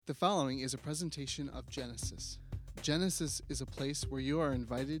The following is a presentation of Genesis. Genesis is a place where you are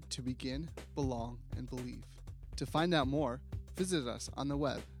invited to begin, belong, and believe. To find out more, visit us on the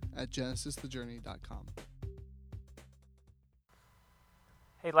web at genesisthejourney.com.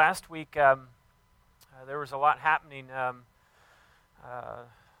 Hey, last week there was a lot happening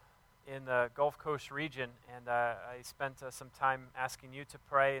in the Gulf Coast region, and I spent some time asking you to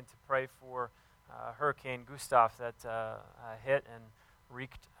pray and to pray for Hurricane Gustav that hit and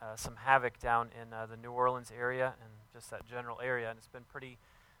wreaked some havoc down in the New Orleans area and just that general area. And it's been a pretty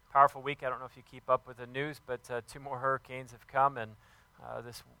powerful week. I don't know if you keep up with the news, but two more hurricanes have come, and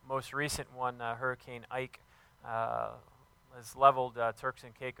this most recent one, Hurricane Ike, has leveled Turks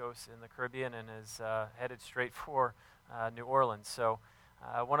and Caicos in the Caribbean and is headed straight for New Orleans. So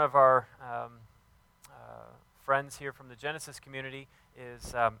one of our friends here from the Genesis community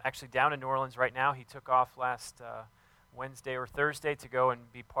is actually down in New Orleans right now. He took off last Wednesday or Thursday to go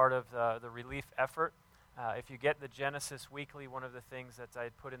and be part of the relief effort. If you get the Genesis Weekly, one of the things that I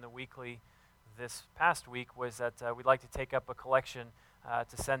had put in the weekly this past week was that we'd like to take up a collection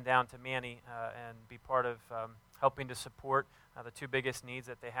to send down to Manny and be part of helping to support the two biggest needs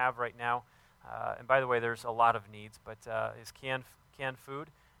that they have right now. And by the way, there's a lot of needs, but is canned food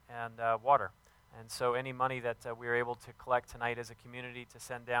and water. And so any money that we are able to collect tonight as a community to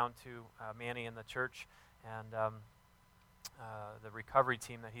send down to Manny and the church and the recovery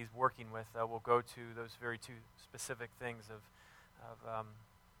team that he's working with will go to those very two specific things of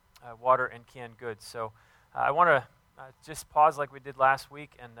water and canned goods. So I want to just pause like we did last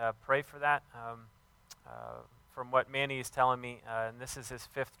week and pray for that. From what Manny is telling me, and this is his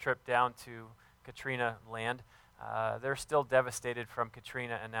fifth trip down to Katrina land, they're still devastated from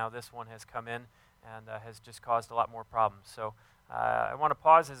Katrina, and now this one has come in and has just caused a lot more problems. So I want to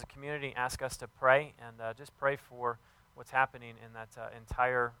pause as a community, ask us to pray, and just pray for what's happening in that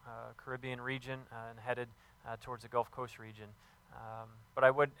entire Caribbean region and headed towards the Gulf Coast region. But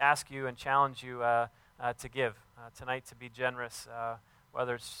I would ask you and challenge you to give tonight, to be generous,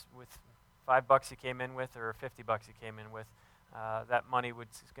 whether it's with $5 you came in with or $50 you came in with. That money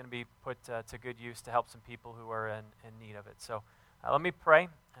is going to be put to good use to help some people who are in need of it. So let me pray,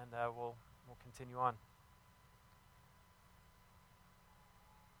 and we'll continue on.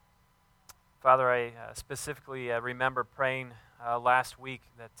 Father, I specifically remember praying last week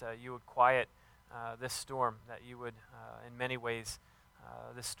that you would quiet this storm, that you would, in many ways,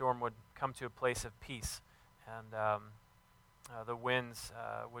 this storm would come to a place of peace, and the winds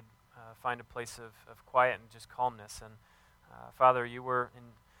would find a place of quiet and just calmness. And Father, you were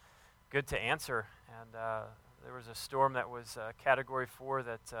good to answer, and there was a storm that was Category 4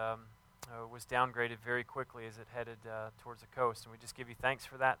 that was downgraded very quickly as it headed towards the coast. And we just give you thanks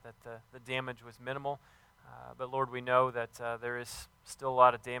for that the damage was minimal. But Lord, we know that there is still a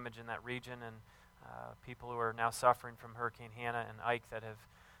lot of damage in that region, and people who are now suffering from Hurricane Hannah and Ike that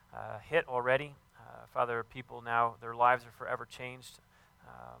have hit already. Father, people now, their lives are forever changed.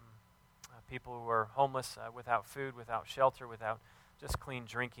 People who are homeless, without food, without shelter, without just clean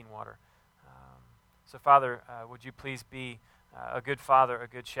drinking water. So Father, would you please be a good father, a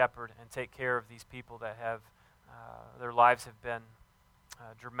good shepherd, and take care of these people that have, their lives have been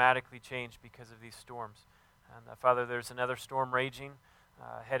dramatically changed because of these storms. And Father, there's another storm raging,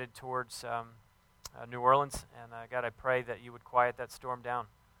 headed towards New Orleans, and God, I pray that you would quiet that storm down.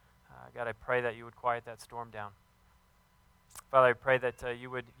 God, I pray that you would quiet that storm down. Father, I pray that you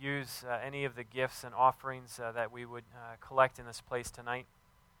would use any of the gifts and offerings that we would collect in this place tonight.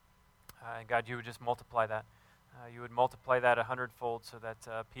 And God, you would just multiply that. You would multiply that 100-fold so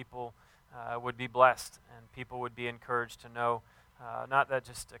that people would be blessed and people would be encouraged to know not that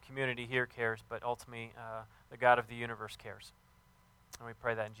just a community here cares, but ultimately the God of the universe cares. And we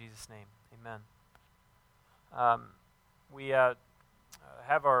pray that in Jesus' name. Amen. We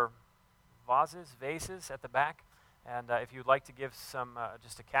have our vases at the back. And if you'd like to give some,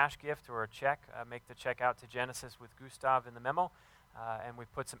 just a cash gift or a check, make the check out to Genesis with Gustav in the memo. And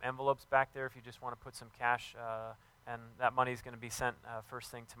we've put some envelopes back there if you just want to put some cash. And that money is going to be sent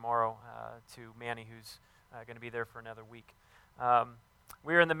first thing tomorrow to Manny, who's going to be there for another week.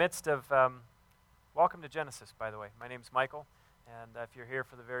 We're in the midst of, welcome to Genesis, by the way. My name's Michael. And if you're here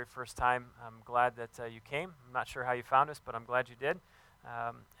for the very first time, I'm glad that you came. I'm not sure how you found us, but I'm glad you did.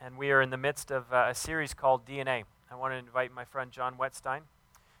 And we are in the midst of a series called DNA. I want to invite my friend John Wettstein,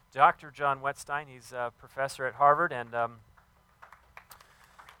 Dr. John Wettstein. He's a professor at Harvard and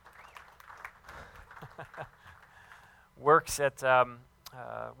works at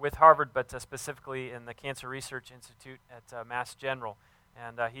with Harvard, but specifically in the Cancer Research Institute at Mass General.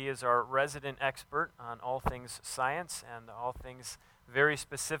 And he is our resident expert on all things science and all things very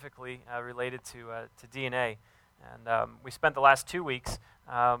specifically related to DNA. And we spent the last 2 weeks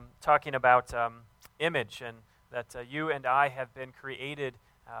talking about image, and that you and I have been created,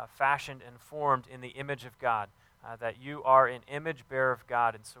 fashioned, and formed in the image of God, that you are an image bearer of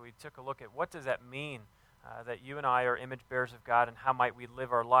God. And so we took a look at what does that mean, that you and I are image bearers of God, and how might we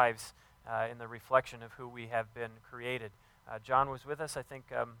live our lives in the reflection of who we have been created. John was with us, I think,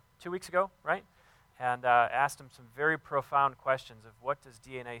 2 weeks ago, right? And asked him some very profound questions of what does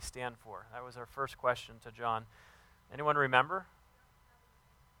DNA stand for. That was our first question to John. Anyone remember?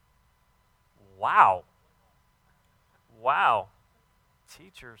 Wow. Wow.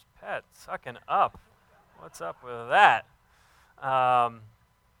 Teacher's pet, sucking up. What's up with that?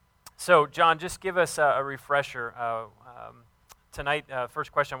 So, John, just give us a refresher. Tonight,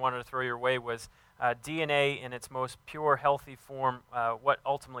 first question I wanted to throw your way was DNA in its most pure, healthy form. What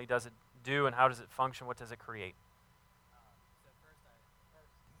ultimately does it do, and how does it function? What does it create?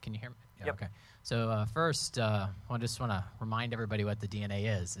 Can you hear me? Yeah, yep. Okay. So first, I just want to remind everybody what the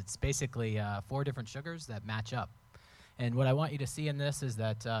DNA is. It's basically 4 different sugars that match up. And what I want you to see in this is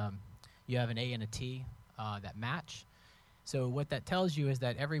that you have an A and a T that match. So what that tells you is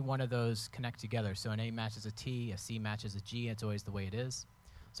that every one of those connect together. So an A matches a T, a C matches a G. It's always the way it is.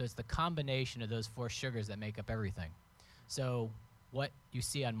 So it's the combination of those 4 sugars that make up everything. So what you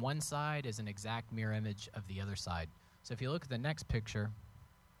see on one side is an exact mirror image of the other side. So if you look at the next picture,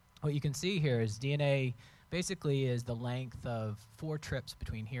 what you can see here is DNA basically is the length of 4 trips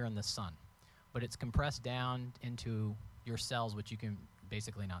between here and the sun. But it's compressed down into your cells, which you can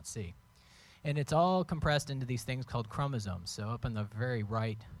basically not see. And it's all compressed into these things called chromosomes. So up in the very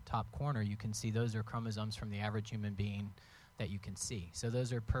right top corner, you can see those are chromosomes from the average human being that you can see. So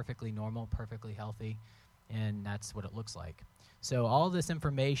those are perfectly normal, perfectly healthy, and that's what it looks like. So all this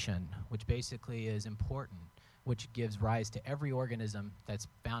information, which basically is important, which gives rise to every organism that's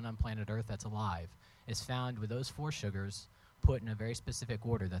found on planet Earth that's alive, is found with those 4 sugars put in a very specific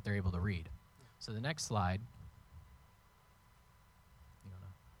order that they're able to read. So the next slide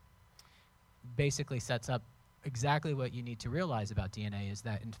basically sets up exactly what you need to realize about DNA is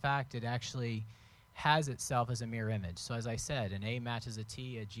that, in fact, it actually has itself as a mirror image. So as I said, an A matches a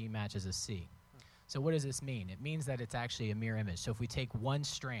T, a G matches a C. So what does this mean? It means that it's actually a mirror image. So if we take one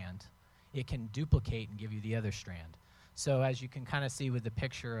strand, it can duplicate and give you the other strand. So as you can kind of see with the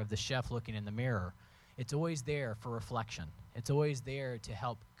picture of the chef looking in the mirror, it's always there for reflection. It's always there to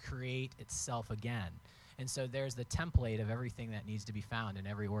help create itself again. And so there's the template of everything that needs to be found in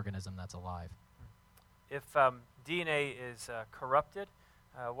every organism that's alive. If DNA is corrupted,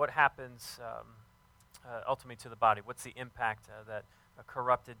 what happens ultimately to the body? What's the impact that a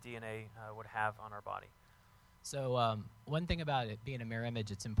corrupted DNA would have on our body? So one thing about it being a mirror image,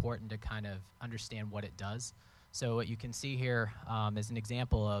 it's important to kind of understand what it does. So what you can see here is an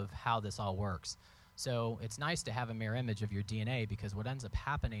example of how this all works. So it's nice to have a mirror image of your DNA because what ends up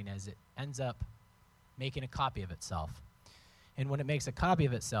happening is it ends up making a copy of itself. And when it makes a copy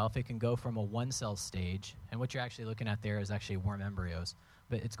of itself, it can go from a 1-cell stage, and what you're actually looking at there is actually worm embryos,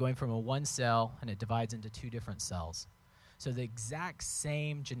 but it's going from a 1 cell and it divides into 2 different cells. So the exact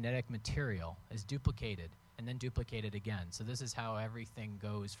same genetic material is duplicated and then duplicated again. So this is how everything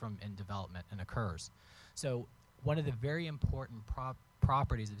goes from in development and occurs. So one of the very important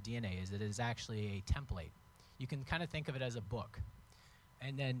properties of DNA is that it is actually a template. You can kind of think of it as a book.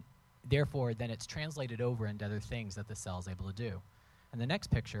 And then, therefore, then it's translated over into other things that the cell is able to do. And the next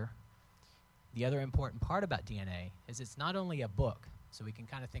picture, the other important part about DNA is it's not only a book. So we can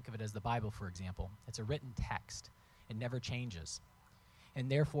kind of think of it as the Bible, for example. It's a written text. It never changes. And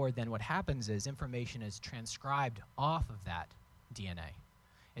therefore, then what happens is information is transcribed off of that DNA.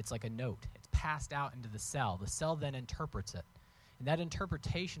 It's like a note. It's passed out into the cell. The cell then interprets it. And that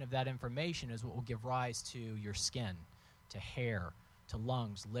interpretation of that information is what will give rise to your skin, to hair, to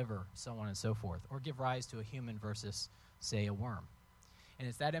lungs, liver, so on and so forth, or give rise to a human versus, say, a worm. And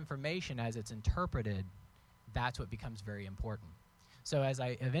it's that information as it's interpreted, that's what becomes very important. So as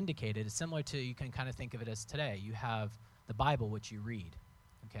I have indicated, it's similar to, you can kind of think of it as today. You have the Bible, which you read,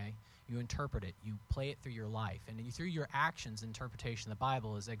 okay? You interpret it. You play it through your life. And through your actions, interpretation of the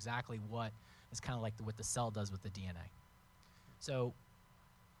Bible is exactly what is kind of like what the cell does with the DNA. So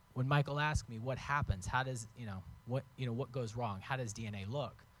when Michael asked me what happens, how does, what goes wrong? How does DNA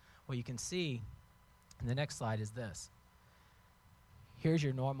look? Well, you can see in the next slide is this. Here's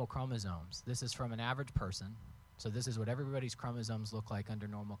your normal chromosomes. This is from an average person. So this is what everybody's chromosomes look like under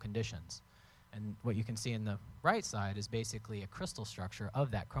normal conditions. And what you can see in the right side is basically a crystal structure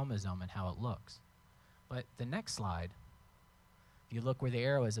of that chromosome and how it looks. But the next slide, if you look where the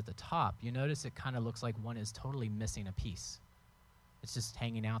arrow is at the top, you notice it kind of looks like one is totally missing a piece. It's just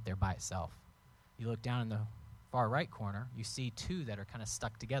hanging out there by itself. You look down in the far right corner, you see two that are kind of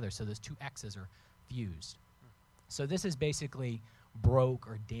stuck together, so those two X's are fused. So this is basically broke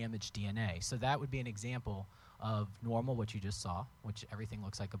or damaged DNA. So that would be an example of normal, what you just saw, which everything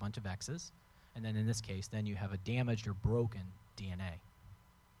looks like a bunch of X's. And then in this case, then you have a damaged or broken DNA.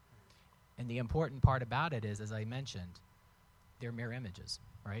 And the important part about it is, as I mentioned, they're mirror images,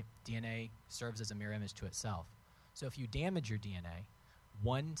 right? DNA serves as a mirror image to itself. So if you damage your DNA,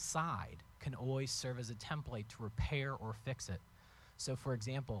 one side can always serve as a template to repair or fix it. So for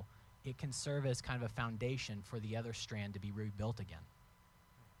example, it can serve as kind of a foundation for the other strand to be rebuilt again.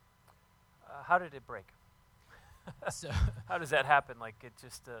 How did it break? So how does that happen? Like it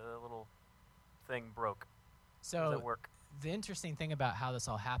just a little thing broke. How does that work? The interesting thing about how this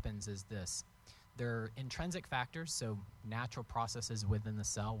all happens is this. There are intrinsic factors, so natural processes within the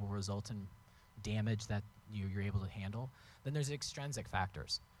cell will result in damage that you're able to handle. Then there's extrinsic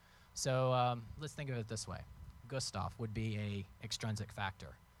factors. So let's think of it this way. Gustav would be a extrinsic factor.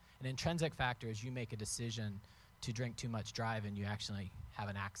 An intrinsic factor is you make a decision to drink too much drive and you actually have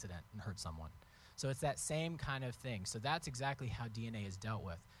an accident and hurt someone. So it's that same kind of thing. So that's exactly how DNA is dealt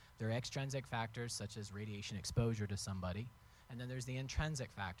with. There are extrinsic factors such as radiation exposure to somebody, and then there's the intrinsic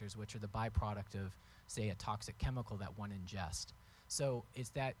factors, which are the byproduct of, say, a toxic chemical that one ingests. So it's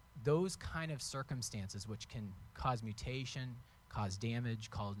that those kind of circumstances which can cause mutation, cause damage,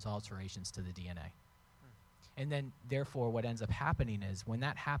 cause alterations to the DNA. And then, therefore, what ends up happening is when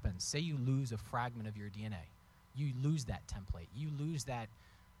that happens, say you lose a fragment of your DNA, you lose that template, you lose that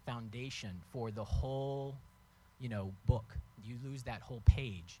foundation for the whole, book. You lose that whole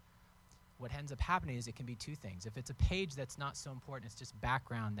page. What ends up happening is it can be two things. If it's a page that's not so important, it's just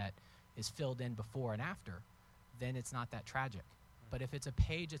background that is filled in before and after, then it's not that tragic. But if it's a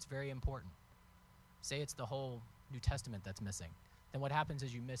page that's very important, say it's the whole New Testament that's missing, then what happens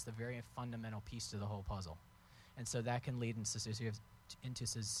is you miss the very fundamental piece to the whole puzzle. And so that can lead into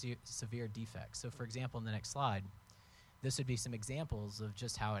severe defects. So for example, in the next slide, this would be some examples of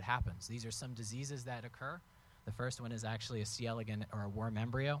just how it happens. These are some diseases that occur. The first one is actually a C. elegans or a worm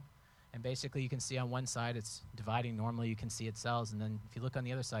embryo. And basically you can see on one side it's dividing normally, you can see its cells, and then if you look on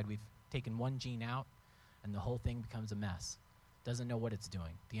the other side, we've taken one gene out and the whole thing becomes a mess. Doesn't know what it's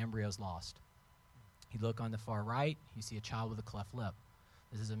doing. The embryo's lost. You look on the far right, you see a child with a cleft lip.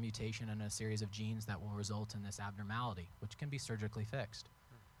 This is a mutation in a series of genes that will result in this abnormality, which can be surgically fixed.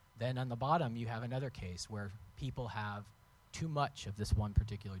 Then on the bottom, you have another case where people have too much of this one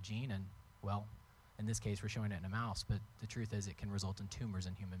particular gene, and, well, in this case, we're showing it in a mouse, but the truth is it can result in tumors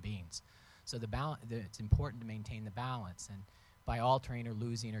in human beings. So it's important to maintain the balance, and by altering or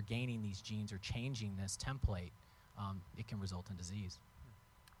losing or gaining these genes or changing this template, it can result in disease.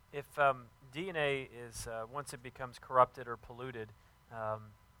 If DNA is, once it becomes corrupted or polluted,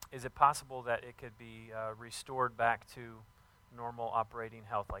 is it possible that it could be restored back to normal operating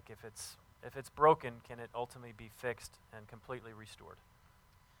health? Like if it's broken, can it ultimately be fixed and completely restored?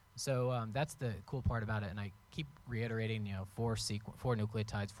 So that's the cool part about it, and I keep reiterating, 4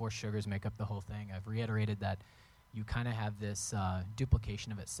 nucleotides, 4 sugars make up the whole thing. I've reiterated that you kind of have this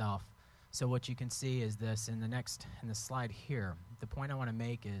duplication of itself. So what you can see is this in the slide here. The point I want to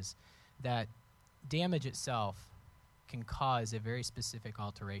make is that damage itself can cause a very specific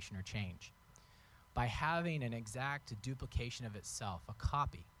alteration or change. By having an exact duplication of itself, a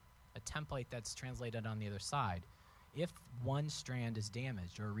copy, a template that's translated on the other side, if one strand is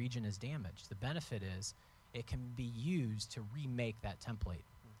damaged or a region is damaged, the benefit is it can be used to remake that template.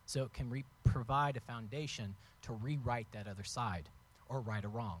 So it can provide a foundation to rewrite that other side or right or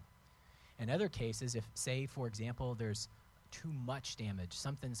wrong. In other cases, if, say, for example, there's too much damage,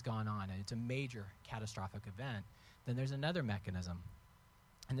 something's gone on, and it's a major catastrophic event, then there's another mechanism.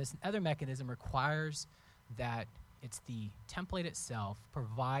 And this other mechanism requires that it's the template itself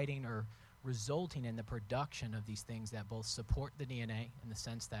providing or resulting in the production of these things that both support the DNA in the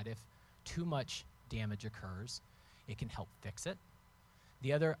sense that if too much damage occurs, it can help fix it.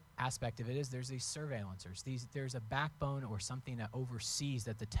 The other aspect of it is there's these surveillancers. There's a backbone or something that oversees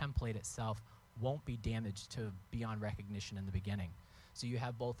that the template itself won't be damaged to beyond recognition in the beginning. So you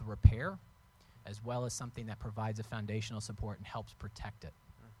have both a repair as well as something that provides a foundational support and helps protect it.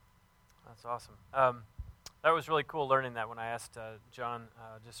 That's awesome. That was really cool learning that when I asked John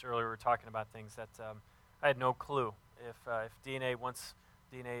just earlier, we were talking about things that I had no clue if DNA, once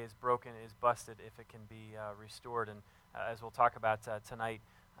DNA is broken, is busted, if it can be restored. And as we'll talk about tonight,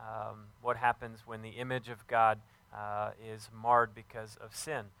 what happens when the image of God is marred because of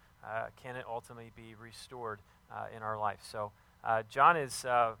sin? Can it ultimately be restored in our life? So John is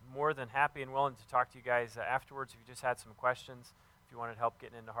more than happy and willing to talk to you guys afterwards if you just had some questions. If if you wanted help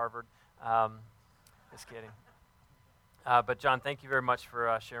getting into Harvard. Just kidding. But John, thank you very much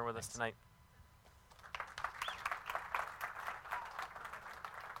for sharing with us tonight.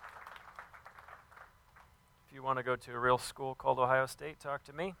 If you want to go to a real school called Ohio State, talk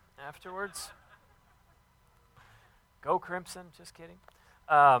to me afterwards. Go Crimson, just kidding.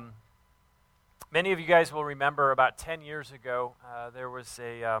 Many of you guys will remember about 10 years ago, there was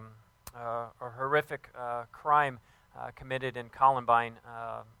a horrific crime committed in Columbine,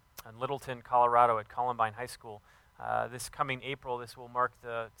 in Littleton, Colorado, at Columbine High School. This coming April, this will mark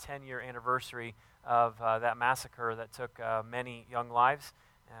the 10-year anniversary of that massacre that took many young lives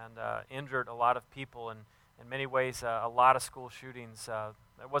and injured a lot of people, and in many ways, a lot of school shootings.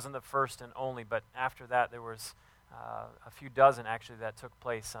 That wasn't the first and only, but after that, there was a few dozen, actually, that took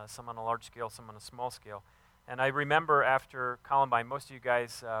place, some on a large scale, some on a small scale. And I remember after Columbine, most of you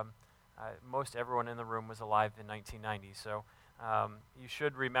guys, most everyone in the room was alive in 1990, so you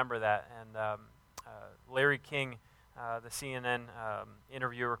should remember that. And Larry King, the CNN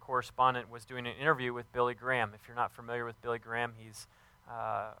interviewer correspondent, was doing an interview with Billy Graham. If you're not familiar with Billy Graham, he's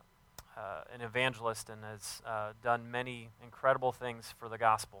an evangelist and has done many incredible things for the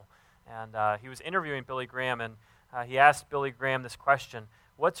gospel. And he was interviewing Billy Graham, and he asked Billy Graham this question: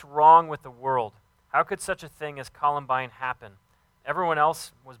 what's wrong with the world? How could such a thing as Columbine happen? Everyone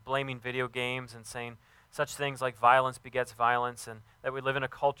else was blaming video games and saying such things like violence begets violence, and that we live in a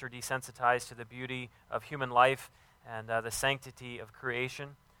culture desensitized to the beauty of human life and the sanctity of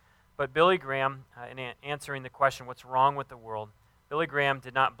creation. But Billy Graham, in answering the question, what's wrong with the world, Billy Graham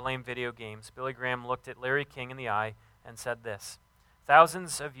did not blame video games. Billy Graham looked at Larry King in the eye and said this: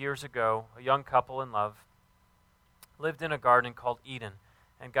 thousands of years ago, a young couple in love lived in a garden called Eden,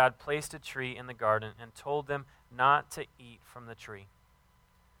 and God placed a tree in the garden and told them not to eat from the tree.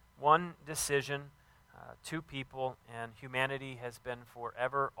 One decision, two people, and humanity has been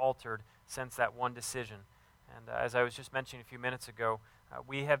forever altered since that one decision. And as I was just mentioning a few minutes ago,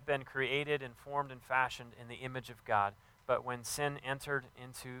 we have been created and formed and fashioned in the image of God. But when sin entered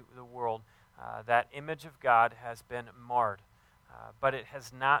into the world, that image of God has been marred. But it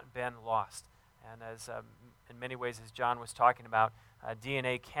has not been lost. And as in many ways, as John was talking about,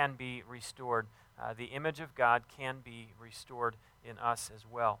 DNA can be restored. The image of God can be restored in us as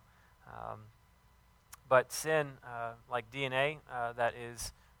well. But sin, like DNA that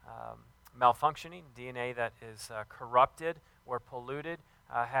is malfunctioning, DNA that is corrupted or polluted,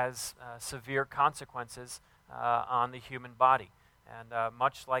 has severe consequences on the human body. And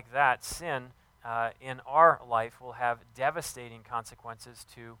much like that, sin in our life will have devastating consequences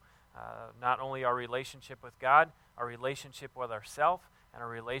to not only our relationship with God, our relationship with ourselves, and our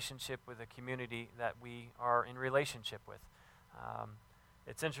relationship with the community that we are in relationship with.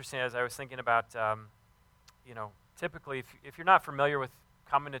 It's interesting, as I was thinking about, typically if you're not familiar with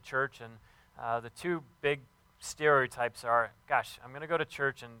coming to church, and the two big stereotypes are, gosh, I'm going to go to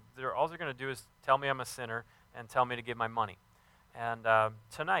church, and all they're going to do is tell me I'm a sinner and tell me to give my money. And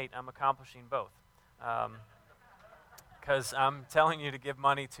tonight, I'm accomplishing both. Because I'm telling you to give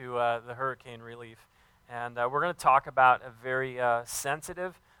money to the hurricane relief. And we're going to talk about a very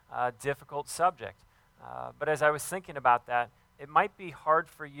sensitive, difficult subject. But as I was thinking about that, it might be hard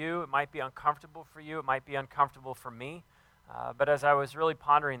for you, it might be uncomfortable for you, it might be uncomfortable for me. But as I was really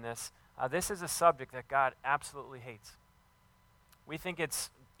pondering this, this is a subject that God absolutely hates. We think it's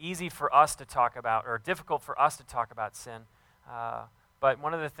easy for us to talk about, or difficult for us to talk about sin. But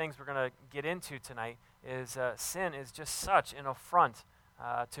one of the things we're going to get into tonight is sin is just such an affront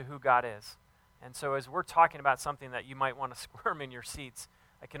to who God is. And so as we're talking about something that you might want to squirm in your seats,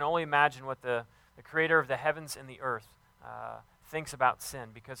 I can only imagine what the creator of the heavens and the earth thinks about sin,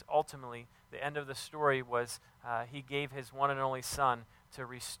 because ultimately the end of the story was he gave his one and only son to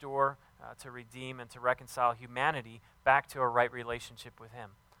restore, to redeem, and to reconcile humanity back to a right relationship with him.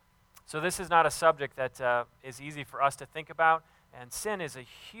 So this is not a subject that is easy for us to think about, and sin is a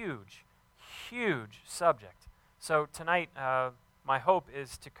huge, huge subject. So tonight, my hope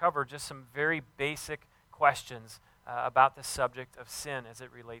is to cover just some very basic questions about the subject of sin as it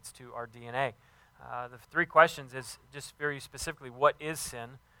relates to our DNA. The three questions is just very specifically, what is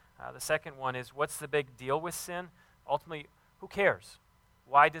sin? The second one is, what's the big deal with sin? Ultimately, who cares?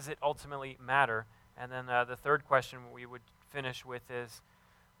 Why does it ultimately matter? And then the third question we would finish with is,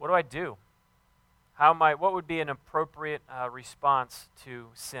 what do I do? What would be an appropriate response to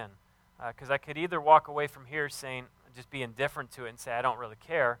sin? Because I could either walk away from here saying, just be indifferent to it and say, I don't really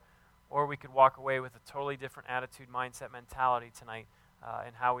care, or we could walk away with a totally different attitude, mindset, mentality tonight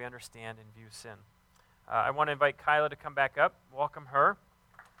in how we understand and view sin. I want to invite Kyla to come back up. Welcome her.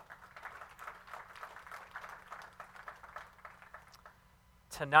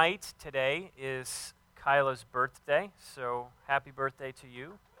 Today is Kyla's birthday, so happy birthday to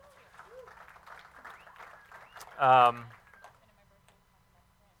you.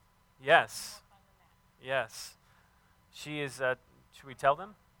 Yes. She is, should we tell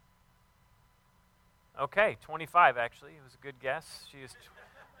them? Okay, 25 actually. It was a good guess. She is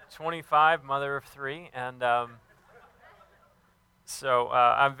 25, mother of 3, and so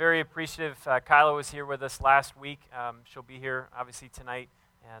I'm very appreciative. Kyla was here with us last week. She'll be here obviously tonight,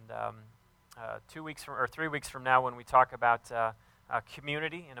 and 3 weeks from now when we talk about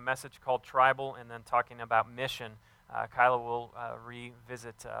community in a message called Tribal, and then talking about mission, Kyla will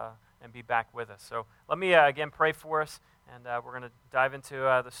revisit and be back with us. So let me again pray for us, and we're going to dive into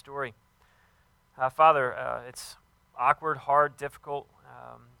the story. Father, it's awkward, hard, difficult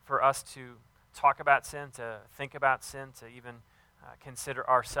for us to talk about sin, to think about sin, to even consider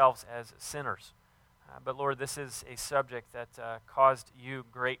ourselves as sinners. But Lord, this is a subject that caused you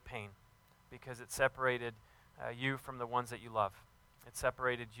great pain because it separated you from the ones that you love. It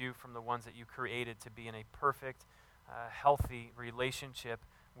separated you from the ones that you created to be in a perfect, healthy relationship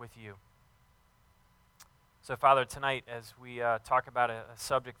with you. So, Father, tonight as we talk about a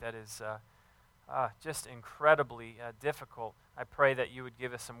subject that is just incredibly difficult, I pray that you would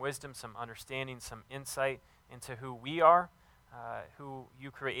give us some wisdom, some understanding, some insight into who we are, who you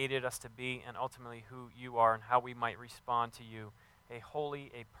created us to be, and ultimately who you are and how we might respond to you, a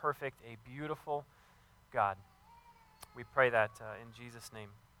holy, a perfect, a beautiful God. We pray that in Jesus' name.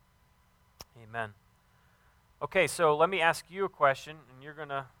 Amen. Okay, so let me ask you a question, and you're going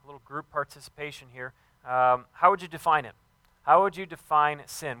to, a little group participation here. How would you define it? How would you define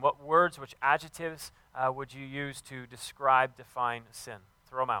sin? What words, which adjectives would you use to define sin?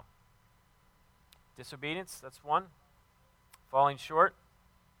 Throw them out. Disobedience, that's one. Falling short.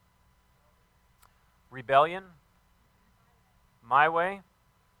 Rebellion. My way.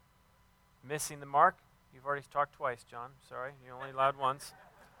 Missing the mark. You've already talked twice, John. Sorry, you're only allowed once.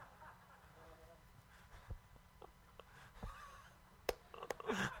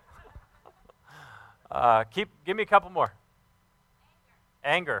 Give me a couple more.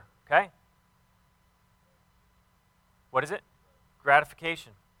 Anger, okay? What is it?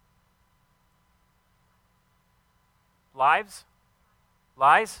 Gratification. Lies,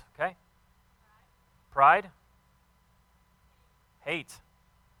 okay? Pride. Hate.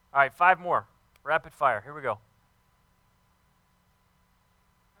 All right, 5 more. Rapid fire, here we go.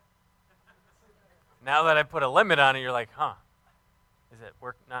 Now that I put a limit on it, you're like, huh, is it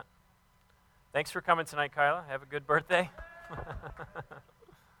work? Not. Thanks for coming tonight, Kyla. Have a good birthday.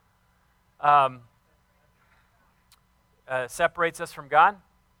 Separates us from God.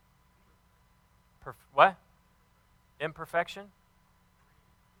 What? Imperfection.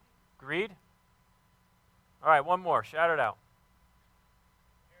 Greed. All right, one more. Shout it out.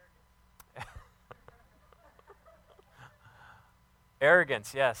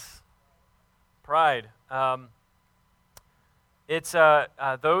 Arrogance, yes. Pride.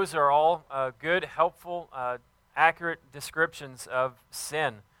 Those are all good, helpful, accurate descriptions of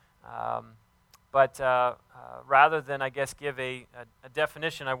sin. But rather than, I guess, give a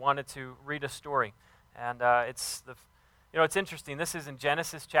definition, I wanted to read a story. And it's interesting. This is in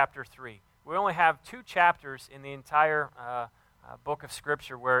Genesis chapter 3. We only have 2 chapters in the entire book of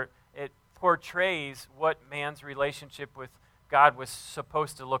Scripture where it portrays what man's relationship with God was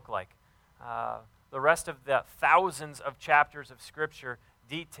supposed to look like. The rest of the thousands of chapters of Scripture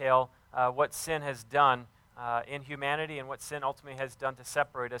detail what sin has done in humanity and what sin ultimately has done to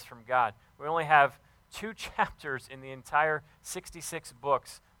separate us from God. We only have 2 chapters in the entire 66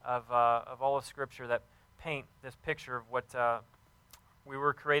 books of all of Scripture that paint this picture of what we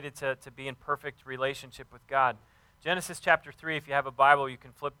were created to be in perfect relationship with God. Genesis chapter 3, if you have a Bible, you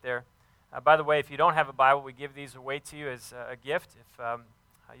can flip there. By the way, if you don't have a Bible, we give these away to you as a gift. If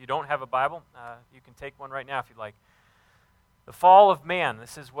you don't have a Bible, you can take one right now if you'd like. The fall of man.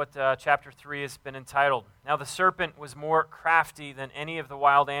 This is what chapter 3 has been entitled. Now the serpent was more crafty than any of the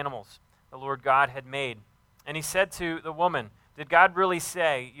wild animals the Lord God had made. And he said to the woman, "Did God really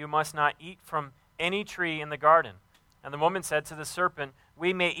say, 'You must not eat from any tree in the garden'?" And the woman said to the serpent,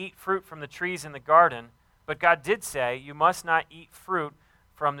 "We may eat fruit from the trees in the garden, but God did say, 'You must not eat fruit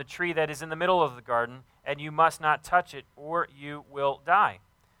from the tree that is in the middle of the garden, and you must not touch it, or you will die.'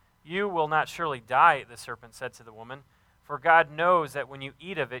 'You will not surely die,' the serpent said to the woman, 'for God knows that when you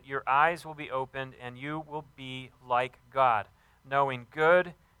eat of it, your eyes will be opened, and you will be like God, knowing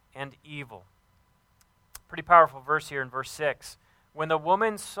good and evil.'" Pretty powerful verse here in verse 6. "When the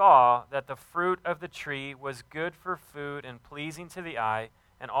woman saw that the fruit of the tree was good for food and pleasing to the eye,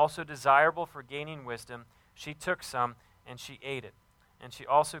 and also desirable for gaining wisdom, she took some and she ate it. and she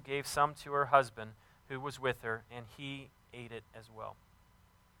also gave some to her husband who was with her, and he ate it as well.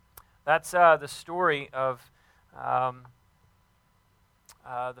 That's the story of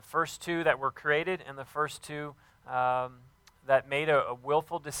the first two that were created and the first two that made a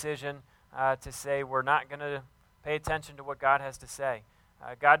willful decision to say, we're not going to pay attention to what God has to say.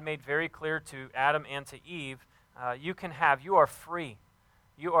 God made very clear to Adam and to Eve, you are free.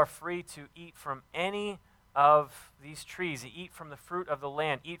 You are free to eat from any of these trees, eat from the fruit of the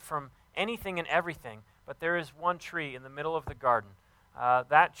land, eat from anything and everything. But there is one tree in the middle of the garden.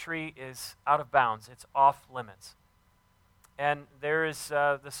 That tree is out of bounds. It's off limits. And there is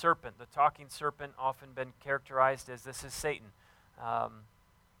the serpent, the talking serpent, often been characterized as this is Satan.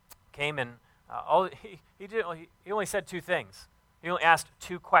 Came and he only said two things. He only asked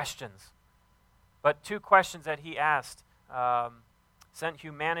two questions. But two questions that he asked sent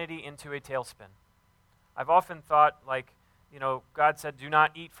humanity into a tailspin. I've often thought, God said, do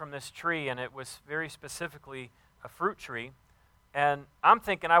not eat from this tree, and it was very specifically a fruit tree. And I'm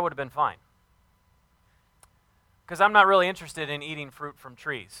thinking I would have been fine. Because I'm not really interested in eating fruit from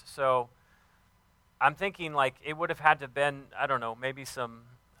trees. So I'm thinking it would have had to have been, I don't know, maybe some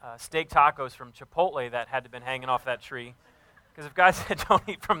steak tacos from Chipotle that had to have been hanging off that tree. Because if God said don't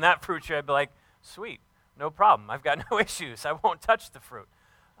eat from that fruit tree, I'd be like, sweet, no problem. I've got no issues. I won't touch the fruit.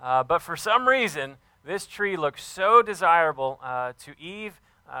 But for some reason, this tree looked so desirable to Eve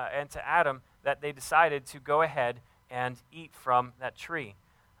and to Adam that they decided to go ahead and eat from that tree.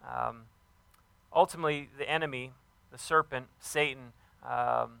 Ultimately, the enemy, the serpent, Satan,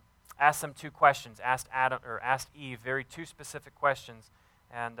 asked them two questions. Asked Eve two specific questions,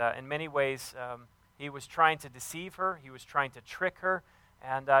 and in many ways, he was trying to deceive her. He was trying to trick her,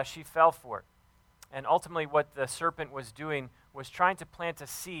 and she fell for it. And ultimately, what the serpent was doing was trying to plant a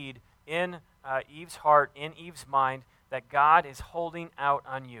seed in Eve's heart, in Eve's mind, that God is holding out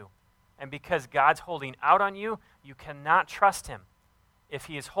on you. And because God's holding out on you, you cannot trust him. If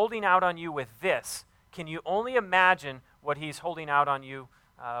he is holding out on you with this, can you only imagine what he's holding out on you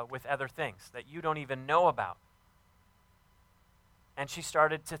with other things that you don't even know about? And she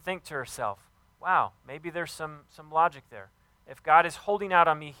started to think to herself, wow, maybe there's some logic there. If God is holding out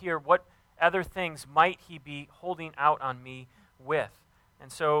on me here, what other things might he be holding out on me with?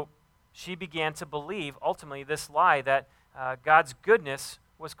 And so she began to believe, ultimately, this lie that God's goodness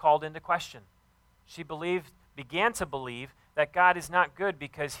was called into question. She began to believe that God is not good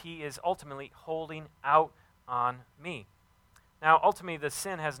because he is ultimately holding out on me. Now, ultimately, the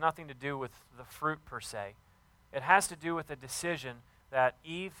sin has nothing to do with the fruit per se. It has to do with a decision that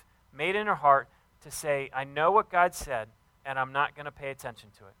Eve made in her heart to say, I know what God said, and I'm not going to pay attention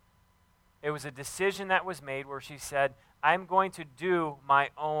to it. It was a decision that was made where she said, I'm going to do my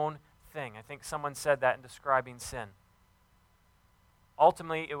own thing. I think someone said that in describing sin.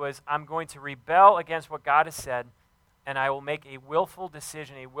 Ultimately, it was, I'm going to rebel against what God has said, and I will make a willful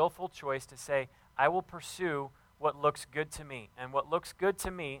decision, a willful choice to say, I will pursue what looks good to me. And what looks good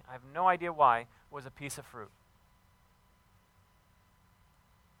to me, I have no idea why, was a piece of fruit.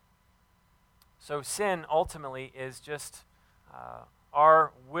 So sin ultimately is just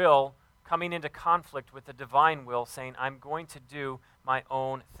our will coming into conflict with the divine will, saying, I'm going to do my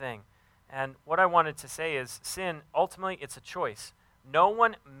own thing. And what I wanted to say is sin, ultimately, it's a choice. No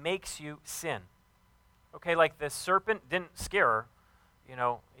one makes you sin. Okay, like the serpent didn't scare her.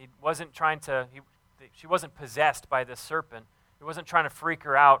 He wasn't trying to, she wasn't possessed by this serpent. He wasn't trying to freak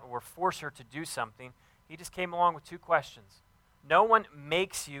her out or force her to do something. He just came along with two questions. No one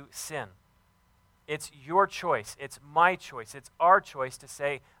makes you sin. It's your choice. It's my choice. It's our choice to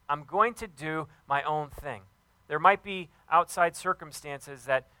say, I'm going to do my own thing. There might be outside circumstances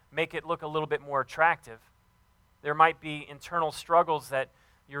that make it look a little bit more attractive. There might be internal struggles that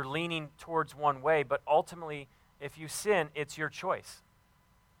you're leaning towards one way, but ultimately, if you sin, it's your choice.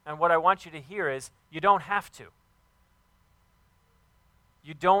 And what I want you to hear is, you don't have to.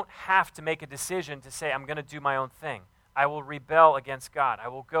 You don't have to make a decision to say, I'm going to do my own thing. I will rebel against God. I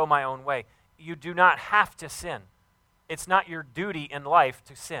will go my own way. You do not have to sin. It's not your duty in life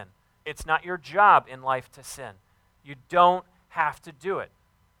to sin. It's not your job in life to sin. You don't have to do it.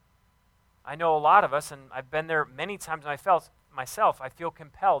 I know a lot of us, and I've been there many times myself, I feel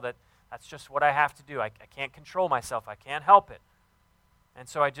compelled that that's just what I have to do. I can't control myself. I can't help it. And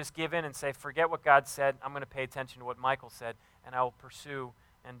so I just give in and say, forget what God said. I'm going to pay attention to what Michael said, and I will pursue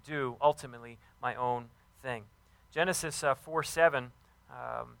and do, ultimately, my own thing. Genesis 4:7,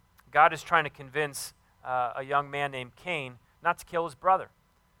 God is trying to convince a young man named Cain not to kill his brother.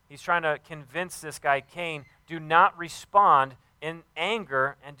 He's trying to convince this guy, Cain, do not respond in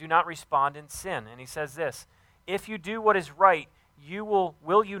anger and do not respond in sin. And he says this, if you do what is right,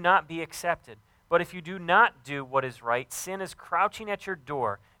 will you not be accepted? But if you do not do what is right, sin is crouching at your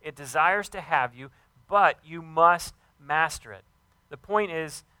door. It desires to have you, but you must master it. The point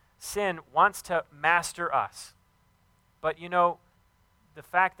is, sin wants to master us. But the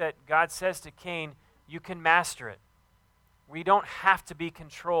fact that God says to Cain, you can master it. We don't have to be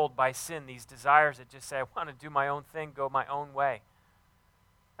controlled by sin, these desires that just say, I want to do my own thing, go my own way.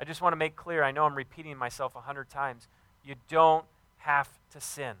 I just want to make clear, I know I'm repeating myself 100 times, you don't have to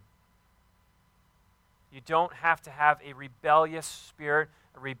sin. You don't have to have a rebellious spirit,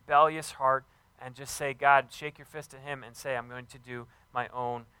 a rebellious heart, and just say, God, shake your fist at him and say, I'm going to do my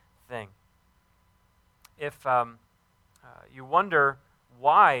own thing. If you wonder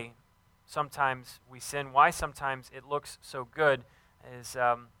why sometimes we sin, why sometimes it looks so good, is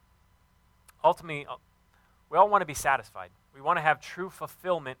ultimately, we all want to be satisfied. We want to have true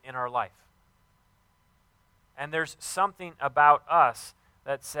fulfillment in our life. And there's something about us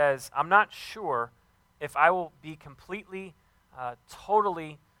that says, I'm not sure if I will be completely,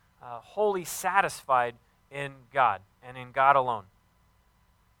 totally, wholly satisfied in God and in God alone.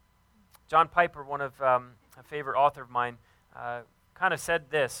 John Piper, one of a favorite author of mine, kind of said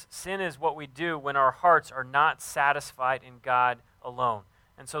this: sin is what we do when our hearts are not satisfied in God alone.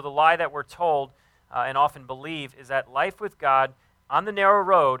 And so the lie that we're told and often believe is that life with God on the narrow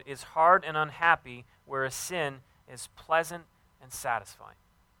road is hard and unhappy, whereas sin is pleasant and satisfying.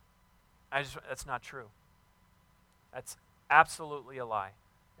 That's not true. That's absolutely a lie.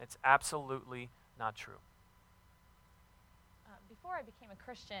 It's absolutely not true. Before I became a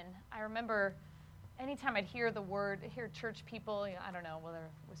Christian, I remember anytime I'd hear church people, I don't know, whether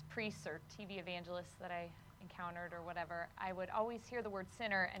it was priests or TV evangelists that I encountered or whatever, I would always hear the word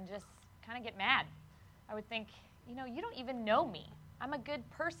sinner and just kind of get mad. I would think, you don't even know me. I'm a good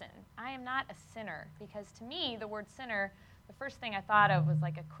person. I am not a sinner. Because to me, the word sinner, the first thing I thought of was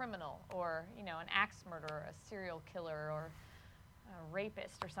like a criminal or, an axe murderer, a serial killer, or a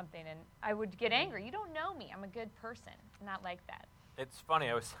rapist or something. And I would get angry. You don't know me. I'm a good person. Not like that. It's funny.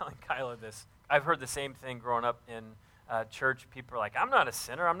 I was telling Kyla this. I've heard the same thing growing up in church. People are like, I'm not a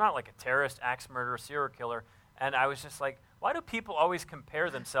sinner. I'm not like a terrorist, axe murderer, serial killer. And I was just like, why do people always compare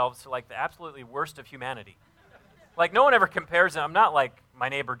themselves to like the absolutely worst of humanity? Like no one ever compares them. I'm not like my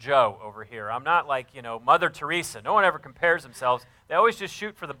neighbor Joe over here. I'm not like, Mother Teresa. No one ever compares themselves. They always just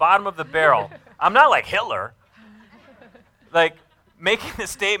shoot for the bottom of the barrel. I'm not like Hitler. Like making the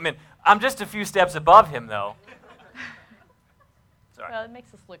statement, I'm just a few steps above him though. Sorry. Well, it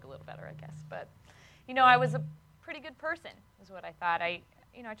makes us look a little better, I guess. But, I was a pretty good person, is what I thought. I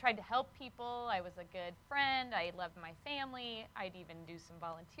tried to help people. I was a good friend. I loved my family. I'd even do some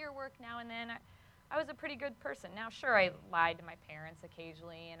volunteer work now and then. I was a pretty good person. Now, sure, I lied to my parents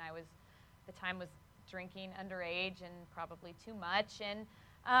occasionally, and at the time was drinking underage and probably too much. And,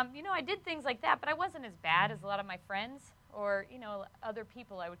 I did things like that, but I wasn't as bad as a lot of my friends or, other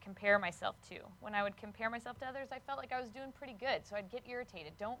people I would compare myself to. When I would compare myself to others, I felt like I was doing pretty good, so I'd get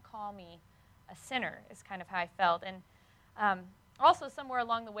irritated. Don't call me a sinner is kind of how I felt. And also somewhere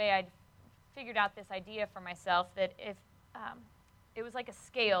along the way, I'd figured out this idea for myself that if it was like a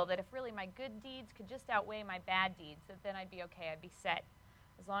scale, that if really my good deeds could just outweigh my bad deeds, that then I'd be okay, I'd be set,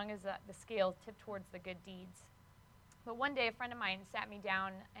 as long as the scale tipped towards the good deeds. But one day, a friend of mine sat me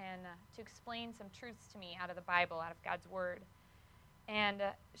down and to explain some truths to me out of the Bible, out of God's Word. And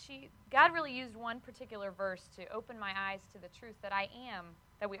God really used one particular verse to open my eyes to the truth that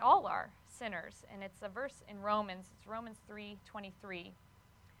that we all are sinners. And it's a verse in Romans. It's Romans 3:23.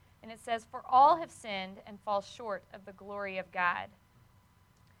 And it says, "For all have sinned and fall short of the glory of God."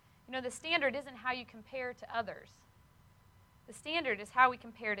 The standard isn't how you compare to others. The standard is how we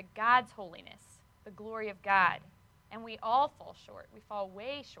compare to God's holiness, the glory of God. And we all fall short. We fall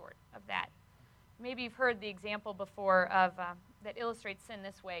way short of that. Maybe you've heard the example before of that illustrates sin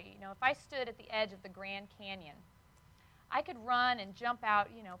this way. If I stood at the edge of the Grand Canyon, I could run and jump out,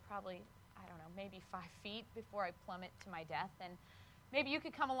 probably, maybe 5 feet before I plummet to my death. And maybe you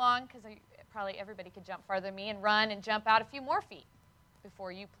could come along, because probably everybody could jump farther than me, and run and jump out a few more feet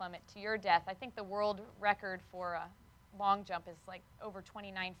before you plummet to your death. I think the world record for a long jump is like over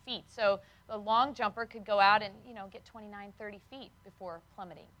 29 feet. So the long jumper could go out and, get 29, 30 feet before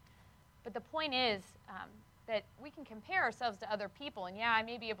plummeting. But the point is that we can compare ourselves to other people. And I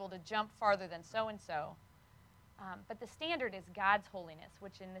may be able to jump farther than so-and-so. But the standard is God's holiness,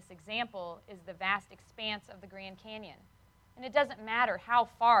 which in this example is the vast expanse of the Grand Canyon. And it doesn't matter how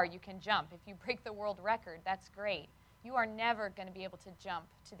far you can jump. If you break the world record, that's great. You are never going to be able to jump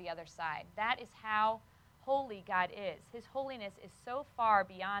to the other side. That is how holy God is. His holiness is so far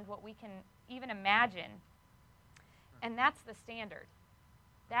beyond what we can even imagine. And that's the standard.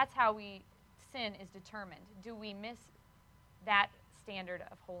 That's how sin is determined. Do we miss that standard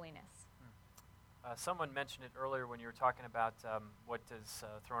of holiness? Someone mentioned it earlier when you were talking about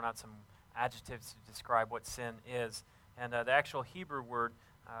throwing out some adjectives to describe what sin is. And the actual Hebrew word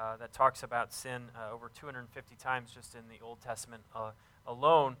that talks about sin over 250 times just in the Old Testament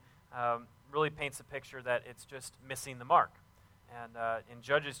alone really paints a picture that it's just missing the mark. And in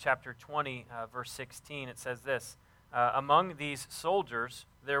Judges chapter 20, verse 16, it says this, among these soldiers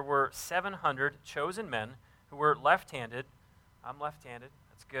there were 700 chosen men who were left-handed. I'm left-handed,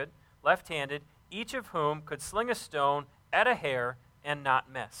 that's good. Left-handed, each of whom could sling a stone at a hair and not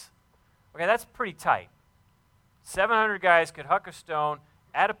miss. Okay, that's pretty tight. 700 guys could huck a stone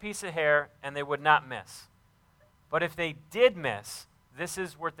at a piece of hair and they would not miss. But if they did miss, this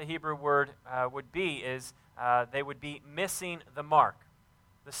is what the Hebrew word would be, is they would be missing the mark.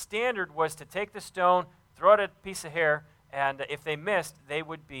 The standard was to take the stone, throw it at a piece of hair, and if they missed, they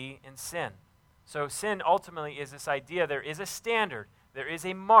would be in sin. So sin ultimately is this idea there is a standard, there is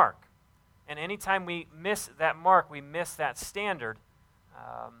a mark. And anytime we miss that mark, we miss that standard,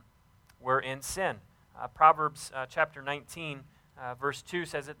 we're in sin. Proverbs chapter 19, verse 2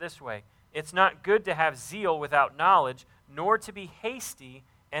 says it this way, it's not good to have zeal without knowledge, nor to be hasty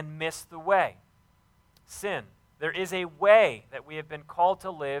and miss the way. Sin. There is a way that we have been called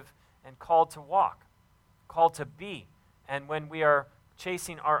to live and called to walk, called to be. And when we are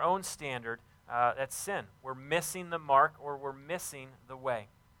chasing our own standard, that's sin. We're missing the mark or we're missing the way.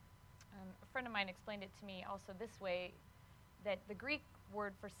 A friend of mine explained it to me also this way, that the Greek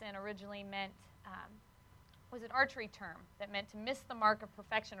word for sin originally meant, was an archery term that meant to miss the mark of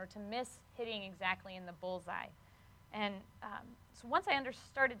perfection or to miss hitting exactly in the bullseye. And so once I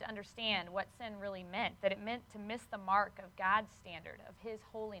started to understand what sin really meant, that it meant to miss the mark of God's standard, of His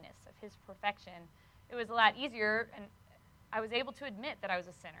holiness, of His perfection, it was a lot easier, and I was able to admit that I was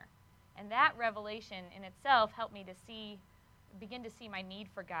a sinner. And that revelation in itself helped me to begin to see my need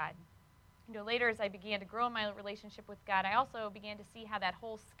for God. You know, later as I began to grow in my relationship with God, I also began to see how that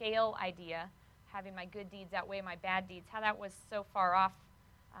whole scale idea, having my good deeds outweigh my bad deeds, how that was so far off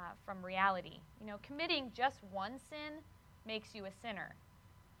from reality. You know, committing just one sin makes you a sinner.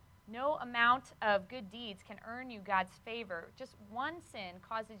 No amount of good deeds can earn you God's favor. Just one sin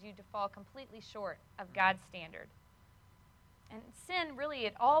causes you to fall completely short of God's standard. And sin, really,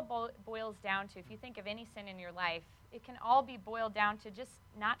 it all boils down to, if you think of any sin in your life, it can all be boiled down to just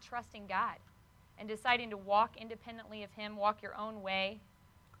not trusting God and deciding to walk independently of Him, walk your own way,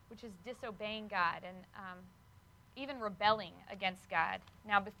 which is disobeying God and even rebelling against God.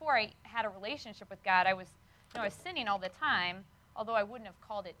 Now, before I had a relationship with God, I was sinning all the time, although I wouldn't have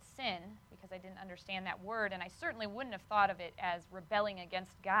called it sin because I didn't understand that word, and I certainly wouldn't have thought of it as rebelling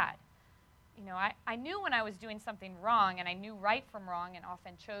against God. You know, I knew when I was doing something wrong, and I knew right from wrong and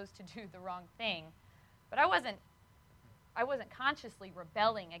often chose to do the wrong thing, but I wasn't consciously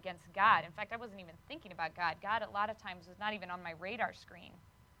rebelling against God. In fact, I wasn't even thinking about God. God, a lot of times, was not even on my radar screen.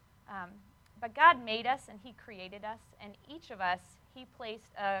 But God made us, and He created us, and each of us, He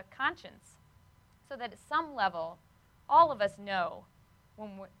placed a conscience, so that at some level, all of us know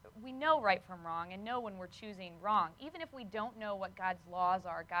when we know right from wrong and know when we're choosing wrong. Even if we don't know what God's laws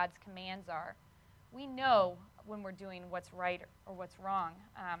are, God's commands are, we know when we're doing what's right or what's wrong.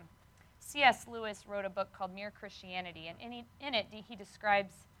 C.S. Lewis wrote a book called Mere Christianity, and in it he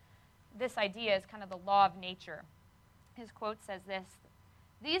describes this idea as kind of the law of nature. His quote says this,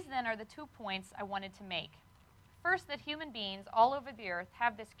 "These then are the 2 points I wanted to make. First, that human beings all over the earth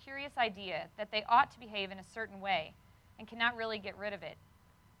have this curious idea that they ought to behave in a certain way and cannot really get rid of it.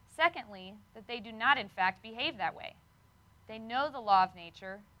 Secondly, that they do not in fact behave that way. They know the law of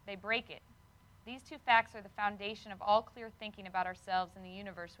nature, they break it. These 2 facts are the foundation of all clear thinking about ourselves and the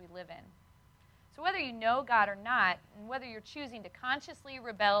universe we live in. So whether you know God or not, and whether you're choosing to consciously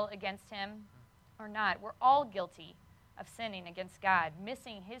rebel against Him or not, we're all guilty of sinning against God,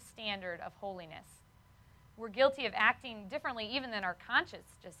 missing His standard of holiness. We're guilty of acting differently even than our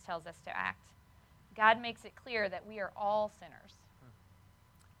conscience just tells us to act. God makes it clear that we are all sinners."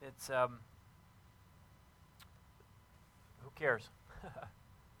 It's, who cares?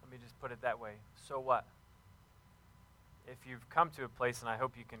 Let me just put it that way. So what? If you've come to a place, and I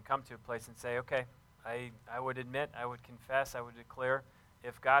hope you can come to a place and say, okay, I would admit, I would confess, I would declare,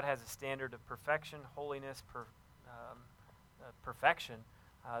 if God has a standard of perfection, holiness, perfection,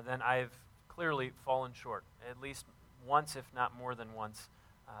 then I've clearly fallen short, at least once, if not more than once,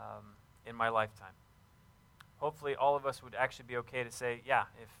 in my lifetime. Hopefully all of us would actually be okay to say, yeah,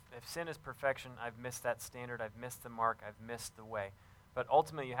 if sin is perfection, I've missed that standard, I've missed the mark, I've missed the way. But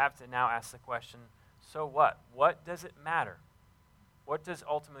ultimately you have to now ask the question, So what? What does it matter? What does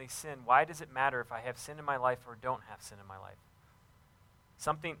ultimately sin, why does it matter if I have sin in my life or don't have sin in my life?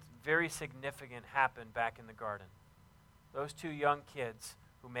 Something very significant happened back in the garden. Those two young kids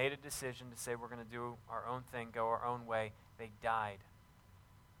who made a decision to say we're going to do our own thing, go our own way, they died.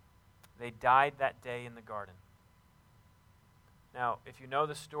 They died that day in the garden. Now, if you know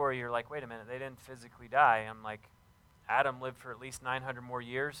the story, you're like, wait a minute, they didn't physically die. I'm like, Adam lived for at least 900 more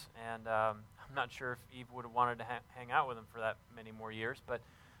years, and I'm not sure if Eve would have wanted to hang out with him for that many more years, but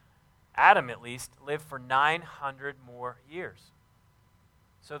Adam at least lived for 900 more years.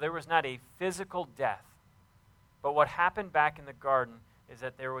 So there was not a physical death. But what happened back in the garden is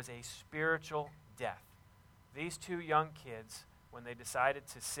that there was a spiritual death. These two young kids, when they decided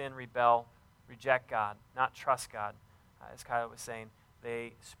to sin, rebel, reject God, not trust God, as Kyle was saying,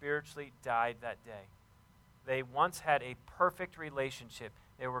 they spiritually died that day. They once had a perfect relationship.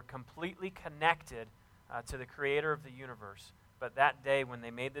 They were completely connected to the creator of the universe. But that day when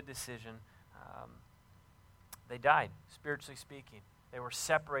they made the decision, they died, spiritually speaking. They were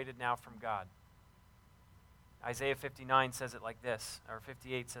separated now from God. Isaiah 59 says it like this, or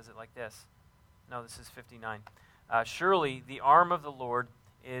 58 says it like this. No, this is 59. Surely the arm of the Lord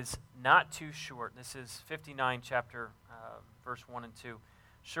is not too short. This is 59, verse 1 and 2.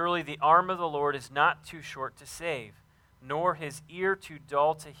 Surely the arm of the Lord is not too short to save, nor his ear too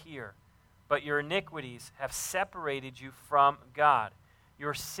dull to hear. But your iniquities have separated you from God.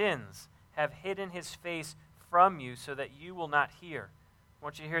 Your sins have hidden his face from you so that you will not hear. I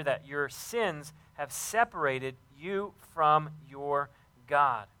want you to hear that. Your sins have separated you from your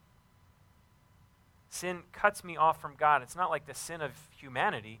God. Sin cuts me off from God. It's not like the sin of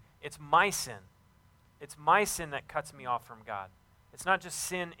humanity. It's my sin. It's my sin that cuts me off from God. It's not just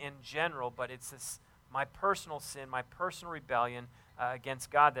sin in general, but it's this, my personal sin, my personal rebellion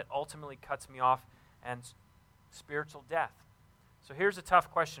against God that ultimately cuts me off, and spiritual death. So here's a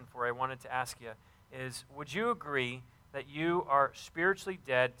tough question for you I wanted to ask you is, would you agree that you are spiritually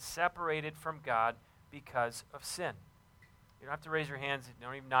dead, separated from God because of sin? You don't have to raise your hands,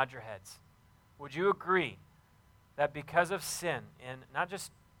 don't even nod your heads. Would you agree that because of sin, and not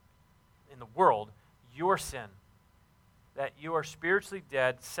just in the world, your sin, that you are spiritually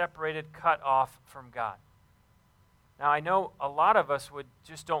dead, separated, cut off from God? Now, I know a lot of us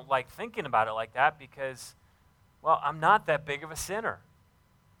just don't like thinking about it like that because, well, I'm not that big of a sinner.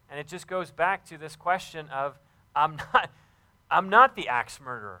 And it just goes back to this question of, I'm not the axe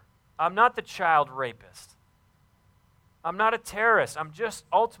murderer. I'm not the child rapist. I'm not a terrorist. I'm just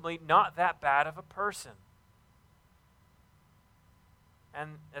ultimately not that bad of a person.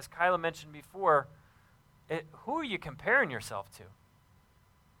 And as Kyla mentioned before, who are you comparing yourself to?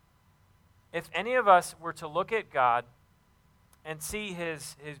 If any of us were to look at God and see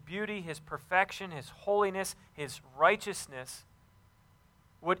his beauty, his perfection, his holiness, his righteousness,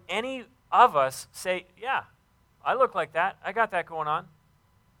 would any of us say, yeah, I look like that. I got that going on.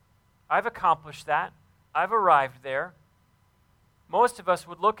 I've accomplished that. I've arrived there. Most of us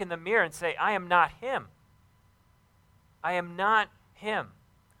would look in the mirror and say, I am not him. I am not him.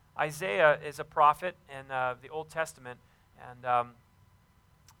 Isaiah is a prophet in the Old Testament, and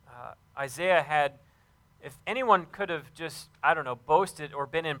Isaiah had, if anyone could have just, boasted or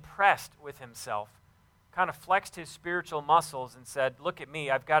been impressed with himself, kind of flexed his spiritual muscles and said, look at me,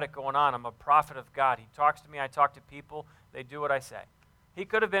 I've got it going on. I'm a prophet of God. He talks to me, I talk to people, they do what I say. He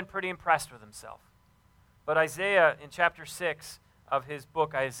could have been pretty impressed with himself. But Isaiah, in chapter 6 of his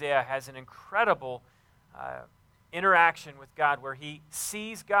book, Isaiah, has an incredible interaction with God where he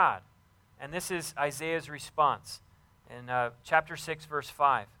sees God. And this is Isaiah's response in chapter 6, verse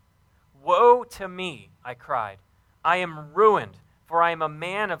 5. Woe to me, I cried. I am ruined, for I am a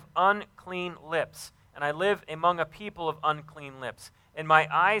man of unclean lips, and I live among a people of unclean lips. And my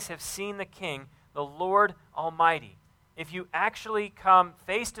eyes have seen the King, the Lord Almighty. If you actually come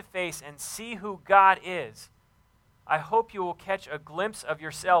face to face and see who God is, I hope you will catch a glimpse of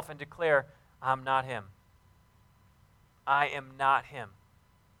yourself and declare, I'm not him. I am not him.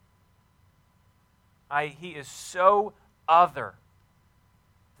 He is so other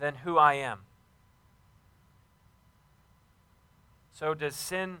than who I am. So does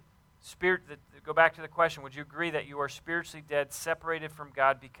sin, go back to the question, would you agree that you are spiritually dead, separated from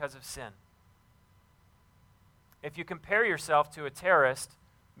God because of sin? If you compare yourself to a terrorist,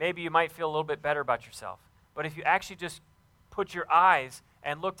 maybe you might feel a little bit better about yourself. But if you actually just put your eyes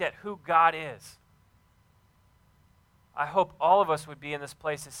and looked at who God is, I hope all of us would be in this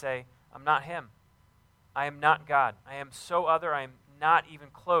place to say, I'm not him. I am not God. I am so other, I am not even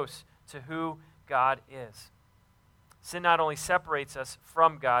close to who God is. Sin not only separates us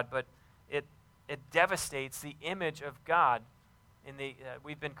from God, but it it devastates the image of God.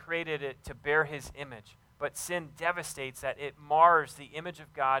 We've been created to bear his image. But sin devastates that. It mars the image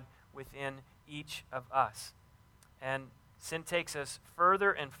of God within each of us. And sin takes us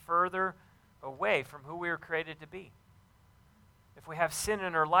further and further away from who we were created to be. If we have sin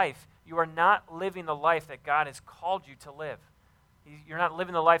in our life, you are not living the life that God has called you to live. You're not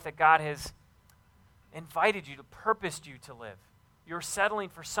living the life that God has invited you, purposed you to live. You're settling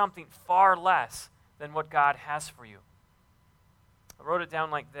for something far less than what God has for you. I wrote it down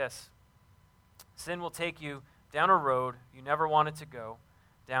like this. Sin will take you down a road you never wanted to go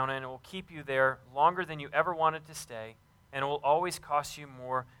down, and it will keep you there longer than you ever wanted to stay, and it will always cost you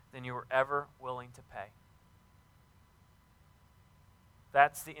more than you were ever willing to pay.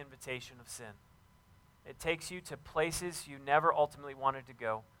 That's the invitation of sin. It takes you to places you never ultimately wanted to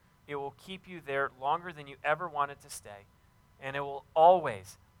go. It will keep you there longer than you ever wanted to stay, and it will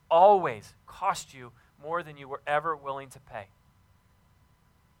always, always cost you more than you were ever willing to pay.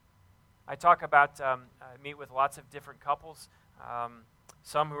 I talk about, I meet with lots of different couples,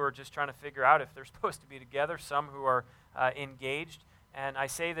 some who are just trying to figure out if they're supposed to be together, some who are engaged, and I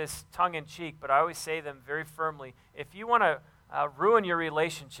say this tongue-in-cheek, but I always say them very firmly. If you want to ruin your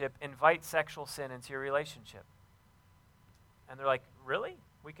relationship, invite sexual sin into your relationship. And they're like, really?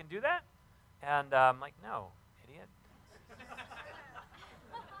 We can do that? And I'm like, no, idiot.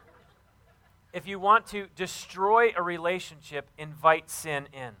 If you want to destroy a relationship, invite sin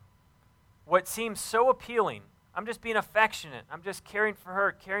in. What seems so appealing, I'm just being affectionate, I'm just caring for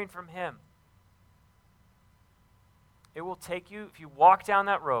her, caring for him. It will take you, if you walk down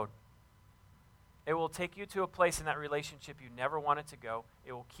that road, it will take you to a place in that relationship you never wanted to go.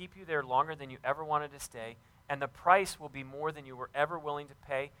 It will keep you there longer than you ever wanted to stay, and the price will be more than you were ever willing to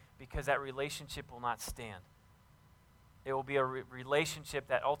pay because that relationship will not stand. It will be a relationship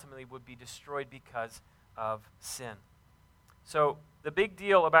that ultimately would be destroyed because of sin. So the big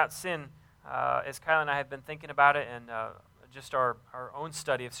deal about sin, as Kyle and I have been thinking about it and just our own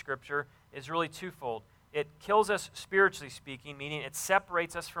study of Scripture, is really twofold. It kills us spiritually speaking, meaning it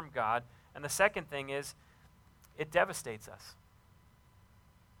separates us from God. And the second thing is, it devastates us.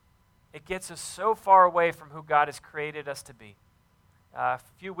 It gets us so far away from who God has created us to be. A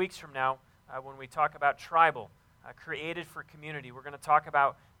few weeks from now, when we talk about tribal, created for community, we're going to talk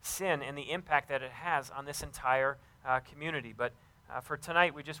about sin and the impact that it has on this entire community. But for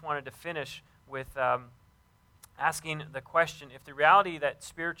tonight, we just wanted to finish with asking the question, if the reality that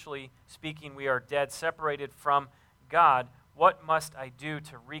spiritually speaking we are dead, separated from God, what must I do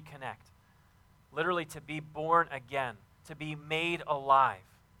to reconnect? Literally to be born again, to be made alive.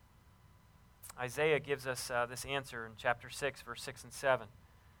 Isaiah gives us this answer in chapter 6, verse 6 and 7.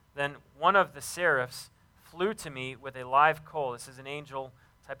 Then one of the seraphs flew to me with a live coal. This is an angel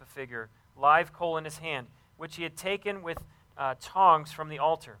type of figure. Live coal in his hand, which he had taken with tongs from the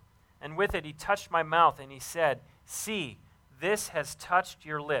altar. And with it he touched my mouth, and he said, "See, this has touched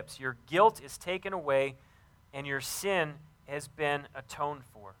your lips. Your guilt is taken away, and your sin has been atoned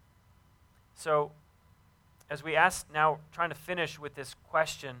for." So, as we ask now, trying to finish with this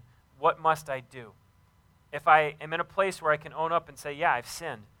question, what must I do? If I am in a place where I can own up and say, yeah, I've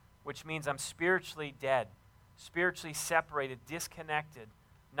sinned, which means I'm spiritually dead, spiritually separated, disconnected,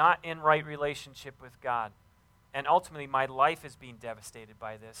 not in right relationship with God, and ultimately my life is being devastated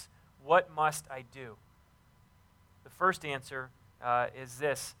by this, what must I do? The first answer is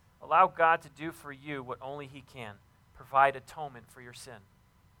this: allow God to do for you what only He can, provide atonement for your sin.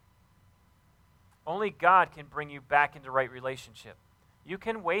 Only God can bring you back into right relationship. You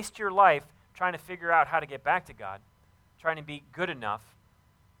can waste your life trying to figure out how to get back to God, trying to be good enough.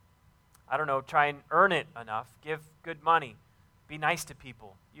 I don't know, try and earn it enough, give good money, be nice to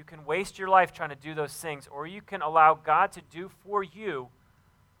people. You can waste your life trying to do those things, or you can allow God to do for you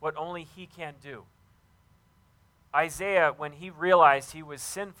what only He can do. Isaiah, when he realized he was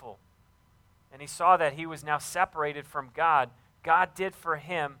sinful, and he saw that he was now separated from God, God did for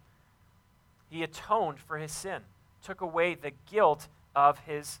him, He atoned for his sin, took away the guilt of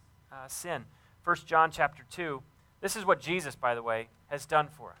his sin. 1 John chapter 2, this is what Jesus, by the way, has done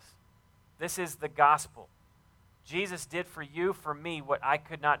for us. This is the gospel. Jesus did for you, for me, what I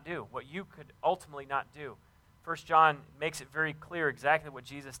could not do, what you could ultimately not do. 1 John makes it very clear exactly what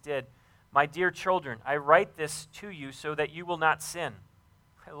Jesus did. "My dear children, I write this to you so that you will not sin."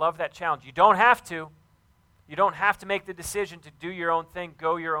 I love that challenge. You don't have to. You don't have to make the decision to do your own thing,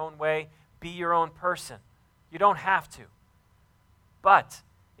 go your own way, be your own person. You don't have to. But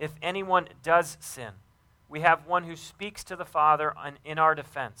if anyone does sin, we have one who speaks to the Father in our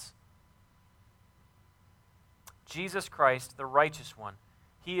defense. Jesus Christ, the righteous one.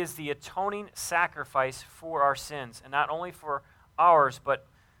 He is the atoning sacrifice for our sins, and not only for ours, but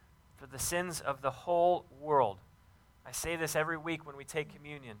for the sins of the whole world. I say this every week when we take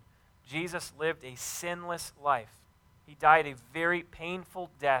communion. Jesus lived a sinless life. He died a very painful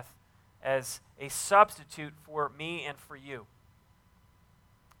death as a substitute for me and for you.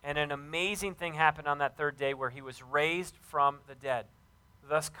 And an amazing thing happened on that third day where he was raised from the dead,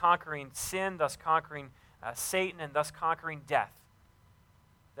 thus conquering sin, thus conquering Satan, and thus conquering death.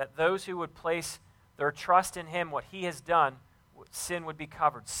 That those who would place their trust in him, what he has done, sin would be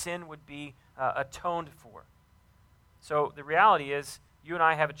covered. Sin would be atoned for. So the reality is, you and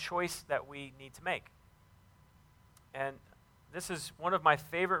I have a choice that we need to make. And this is one of my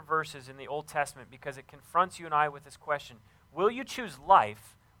favorite verses in the Old Testament because it confronts you and I with this question: will you choose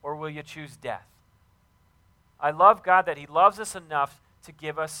life or will you choose death? I love God that he loves us enough to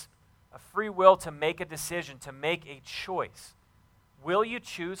give us a free will to make a decision, to make a choice. Will you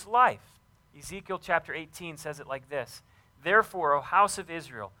choose life? Ezekiel chapter 18 says it like this: Therefore, O house of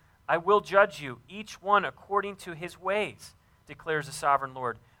Israel, I will judge you, each one according to his ways, declares the sovereign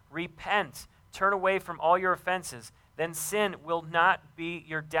Lord. Repent, turn away from all your offenses, then sin will not be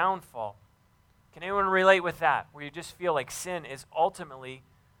your downfall. Can anyone relate with that, where you just feel like sin is ultimately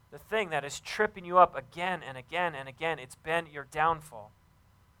the thing that is tripping you up again and again and again? It's been your downfall.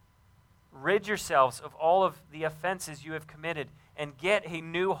 Rid yourselves of all of the offenses you have committed and get a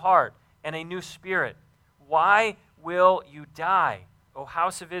new heart and a new spirit. Why will you die, O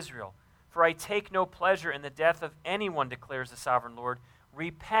house of Israel? For I take no pleasure in the death of anyone, declares the sovereign Lord.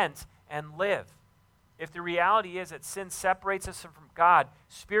 Repent and live. If the reality is that sin separates us from God,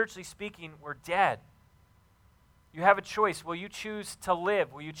 spiritually speaking, we're dead. You have a choice. Will you choose to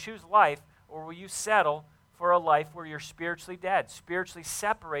live? Will you choose life, or will you settle for a life where you're spiritually dead, spiritually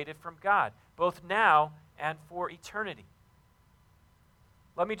separated from God, both now and for eternity?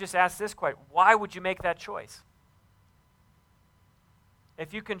 Let me just ask this question: why would you make that choice?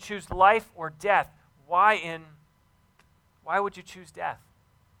 If you can choose life or death, why would you choose death?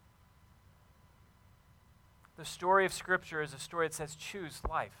 The story of Scripture is a story that says choose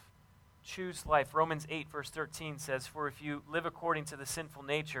life. Choose life. Romans 8 verse 13 says, For if you live according to the sinful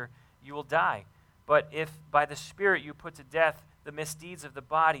nature, you will die. But if by the Spirit you put to death the misdeeds of the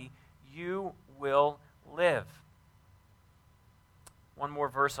body, you will live. One more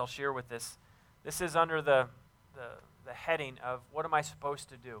verse I'll share with this. This is under the heading of what am I supposed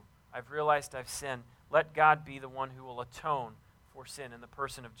to do? I've realized I've sinned. Let God be the one who will atone for sin in the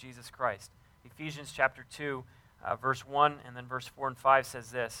person of Jesus Christ. Ephesians chapter 2, verse 1 and then verse 4 and 5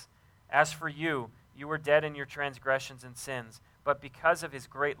 says this: As for you, you were dead in your transgressions and sins, but because of his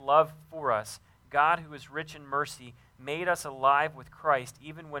great love for us, God, who is rich in mercy, made us alive with Christ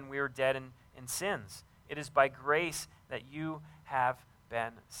even when we were dead in sins. It is by grace that you have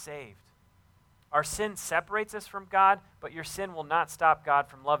been saved. Our sin separates us from God, but your sin will not stop God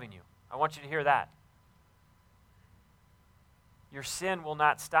from loving you. I want you to hear that. Your sin will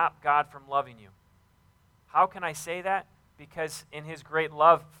not stop God from loving you. How can I say that? Because in his great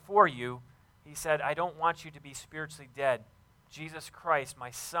love for you, he said, I don't want you to be spiritually dead. Jesus Christ,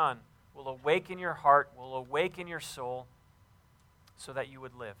 my Son, will awaken your heart, will awaken your soul, so that you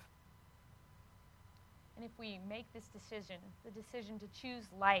would live. And if we make this decision, the decision to choose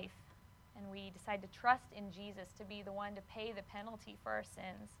life, and we decide to trust in Jesus to be the one to pay the penalty for our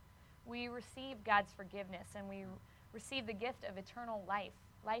sins, we receive God's forgiveness, and we receive the gift of eternal life,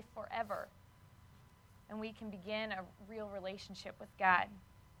 life forever. And we can begin a real relationship with God.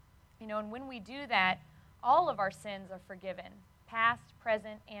 You know, and when we do that, all of our sins are forgiven, past,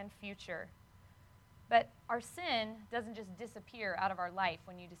 present, and future. But our sin doesn't just disappear out of our life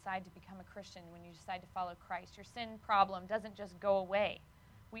when you decide to become a Christian, when you decide to follow Christ. Your sin problem doesn't just go away.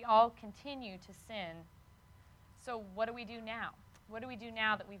 We all continue to sin. So what do we do now? What do we do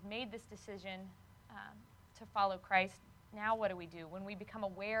now that we've made this decision to follow Christ? Now what do we do when we become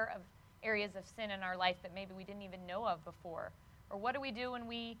aware of areas of sin in our life that maybe we didn't even know of before? Or what do we do when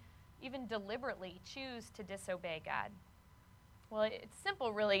we even deliberately choose to disobey God? Well, it's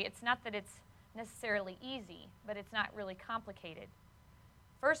simple, really. It's not that it's necessarily easy, but it's not really complicated.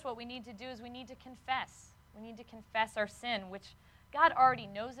 First, what we need to do is we need to confess. We need to confess our sin, which God already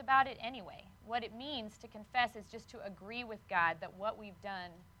knows about it anyway. What it means to confess is just to agree with God that what we've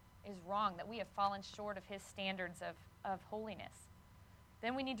done is wrong, that we have fallen short of his standards of holiness.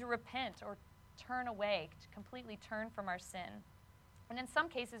 Then we need to repent or turn away, to completely turn from our sin. And in some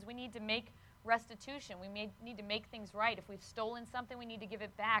cases, we need to make restitution. We need to make things right. If we've stolen something, we need to give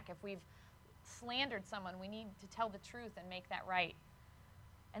it back. If we've slandered someone, we need to tell the truth and make that right.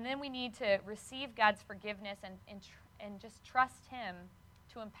 And then we need to receive God's forgiveness and just trust him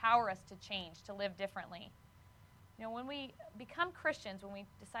to empower us to change, to live differently. You know, when we become Christians, when we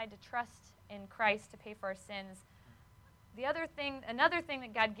decide to trust in Christ to pay for our sins, another thing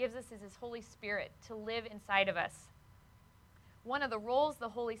that God gives us is His Holy Spirit to live inside of us. One of the roles the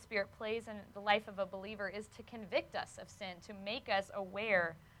Holy Spirit plays in the life of a believer is to convict us of sin, to make us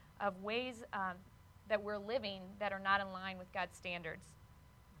aware of ways that we're living that are not in line with God's standards.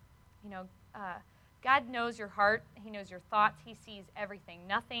 You know, God knows your heart. He knows your thoughts. He sees everything.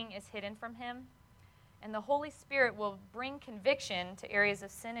 Nothing is hidden from Him. And the Holy Spirit will bring conviction to areas of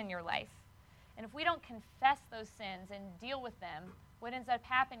sin in your life. And if we don't confess those sins and deal with them, what ends up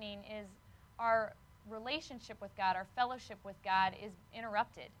happening is our relationship with God, our fellowship with God is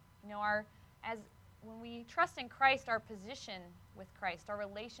interrupted. You know, when we trust in Christ, our position with Christ, our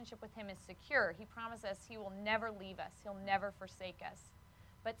relationship with Him is secure. He promises us He will never leave us. He'll never forsake us.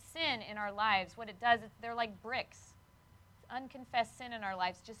 But sin in our lives, what it does, they're like bricks. Unconfessed sin in our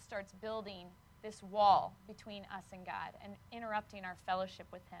lives just starts building this wall between us and God and interrupting our fellowship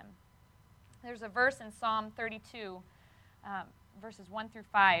with Him. There's a verse in Psalm 32, verses 1 through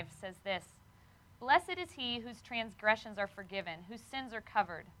 5, says this: "Blessed is he whose transgressions are forgiven, whose sins are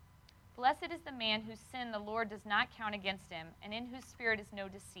covered. Blessed is the man whose sin the Lord does not count against him, and in whose spirit is no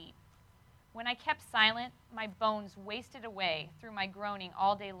deceit. When I kept silent, my bones wasted away through my groaning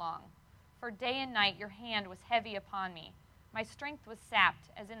all day long. For day and night your hand was heavy upon me. My strength was sapped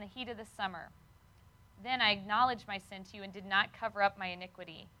as in the heat of the summer. Then I acknowledged my sin to you and did not cover up my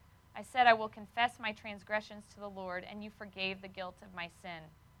iniquity. I said, I will confess my transgressions to the Lord, and you forgave the guilt of my sin."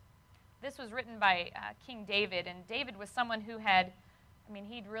 This was written by King David, and David was someone who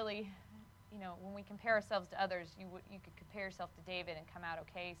he'd really, when we compare ourselves to others, you could compare yourself to David and come out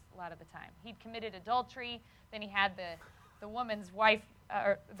okay a lot of the time. He'd committed adultery, then he had the woman's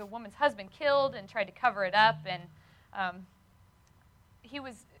husband killed and tried to cover it up, and he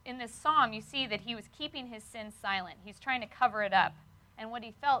was, in this psalm, you see that he was keeping his sin silent. He's trying to cover it up. And what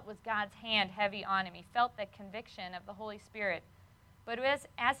he felt was God's hand heavy on him. He felt the conviction of the Holy Spirit. But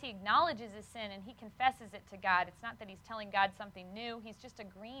as he acknowledges his sin and he confesses it to God, it's not that he's telling God something new. He's just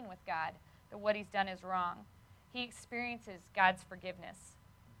agreeing with God that what he's done is wrong. He experiences God's forgiveness.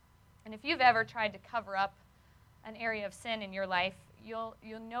 And if you've ever tried to cover up an area of sin in your life, you'll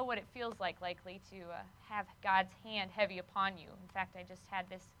know what it feels like, likely, to have God's hand heavy upon you. In fact, I just had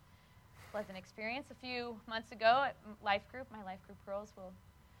this pleasant experience a few months ago at Life Group. My Life Group girls will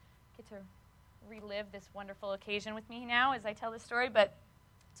get to relive this wonderful occasion with me now as I tell this story. But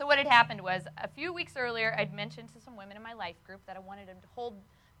so what had happened was, a few weeks earlier, I'd mentioned to some women in my life group that I wanted them to hold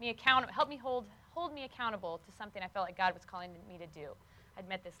me accountable, help me hold me accountable to something I felt like God was calling me to do. I'd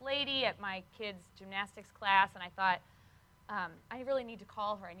met this lady at my kids' gymnastics class, and I thought, I really need to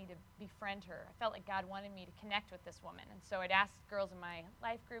call her. I need to befriend her. I felt like God wanted me to connect with this woman. And so I'd asked girls in my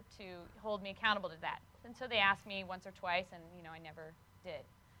life group to hold me accountable to that. And so they asked me once or twice, and, I never did.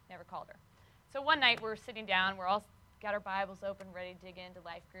 Never called her. So one night we're sitting down. We're all got our Bibles open, ready to dig into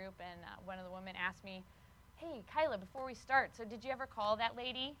life group. And one of the women asked me, "Hey, Kyla, before we start, so did you ever call that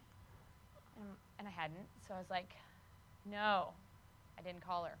lady?" And I hadn't. So I was like, "No, I didn't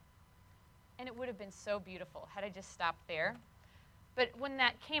call her." And it would have been so beautiful had I just stopped there. But when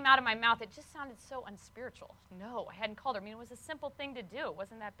that came out of my mouth, it just sounded so unspiritual. No, I hadn't called her. I mean, it was a simple thing to do. It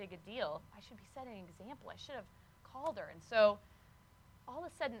wasn't that big a deal. I should be setting an example. I should have called her. And so all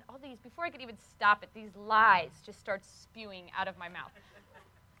of a sudden, before I could even stop it, these lies just start spewing out of my mouth.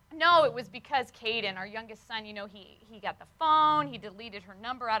 No, it was because Caden, our youngest son, he got the phone. He deleted her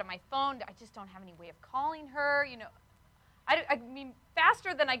number out of my phone. I just don't have any way of calling her, I mean,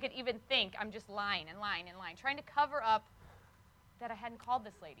 faster than I could even think, I'm just lying and lying and lying, trying to cover up that I hadn't called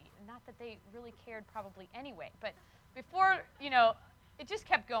this lady. Not that they really cared probably anyway. But before, it just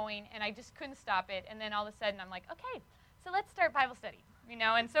kept going, and I just couldn't stop it. And then all of a sudden, I'm like, okay, so let's start Bible study.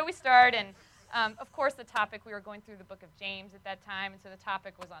 And so we start, and of course the topic, we were going through the book of James at that time, and so the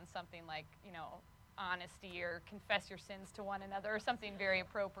topic was on something like, honesty or confess your sins to one another or something very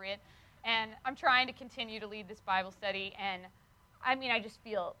appropriate. And I'm trying to continue to lead this Bible study, and I just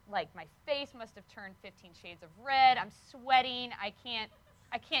feel like my face must have turned 15 shades of red. I'm sweating. I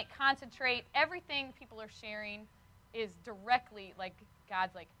can't concentrate. Everything people are sharing is directly like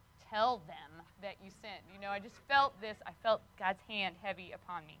God's like, tell them that you sinned. I just felt this. I felt God's hand heavy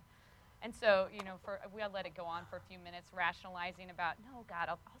upon me. And so, we'll let it go on for a few minutes, rationalizing about, no, God,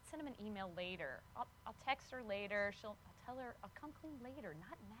 I'll send him an email later. I'll text her later. I'll tell her I'll come clean later.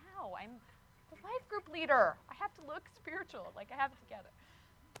 Not now. I'm the life group leader. I have to look spiritual, like I have it together.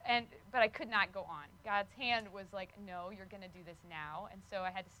 But I could not go on. God's hand was like, no, you're going to do this now. And so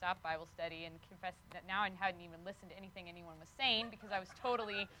I had to stop Bible study and confess that now I hadn't even listened to anything anyone was saying because I was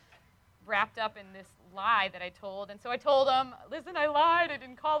totally wrapped up in this lie that I told. And so I told him, listen, I lied. I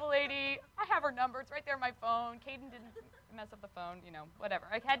didn't call the lady. I have her number. It's right there on my phone. Caden didn't mess up the phone, whatever.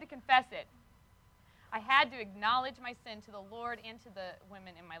 I had to confess it. I had to acknowledge my sin to the Lord and to the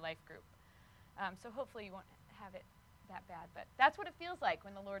women in my life group. So hopefully you won't have it that bad. But that's what it feels like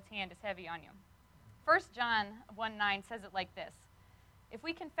when the Lord's hand is heavy on you. 1 John 1:9 says it like this. If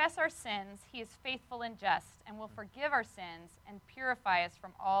we confess our sins, he is faithful and just and will forgive our sins and purify us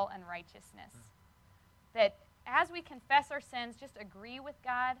from all unrighteousness. That as we confess our sins, just agree with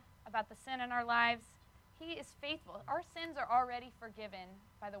God about the sin in our lives, he is faithful. Our sins are already forgiven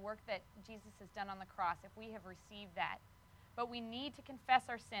by the work that Jesus has done on the cross if we have received that. But we need to confess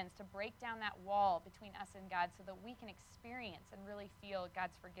our sins to break down that wall between us and God so that we can experience and really feel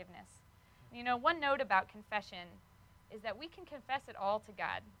God's forgiveness. One note about confession is that we can confess it all to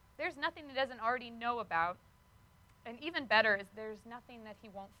God. There's nothing he doesn't already know about. And even better is there's nothing that he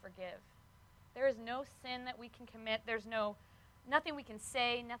won't forgive. There is no sin that we can commit. There's nothing we can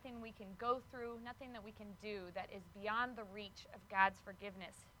say, nothing we can go through, nothing that we can do that is beyond the reach of God's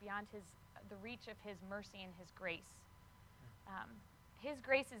forgiveness, beyond the reach of his mercy and his grace. His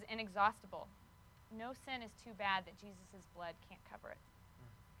grace is inexhaustible. No sin is too bad that Jesus' blood can't cover it.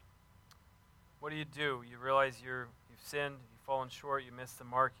 What do? You realize you've sinned, you've fallen short, you missed the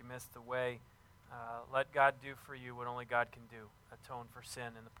mark, you missed the way. Let God do for you what only God can do. Atone for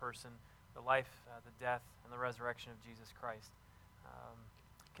sin in the person, the life, the death, and the resurrection of Jesus Christ.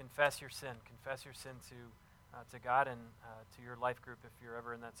 Confess your sin. Confess your sin to God and to your life group if you're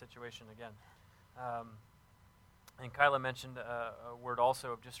ever in that situation again. And Kyla mentioned a word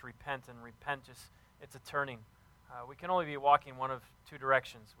also of just repent, and repent it's a turning. We can only be walking one of two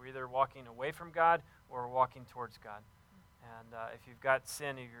directions. We're either walking away from God or we're walking towards God. And if you've got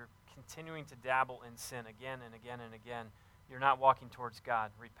sin, if you're continuing to dabble in sin again and again and again, you're not walking towards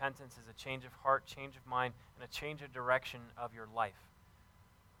God. Repentance is a change of heart, change of mind, and a change of direction of your life.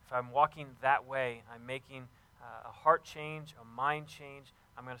 If I'm walking that way, I'm making a heart change, a mind change.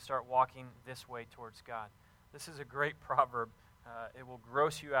 I'm going to start walking this way towards God. This is a great proverb. It will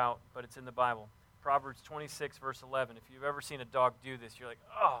gross you out, but it's in the Bible. Proverbs 26, verse 11. If you've ever seen a dog do this, you're like,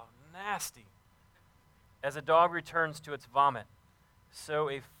 oh, nasty. As a dog returns to its vomit, so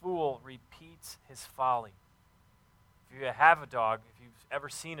a fool repeats his folly. If you have a dog, if you've ever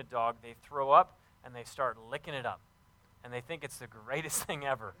seen a dog, they throw up and they start licking it up. And they think it's the greatest thing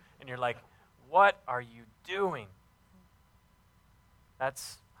ever. And you're like, what are you doing?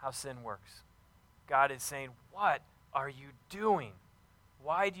 That's how sin works. God is saying, what are you doing?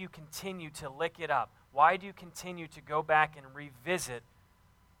 Why do you continue to lick it up? Why do you continue to go back and revisit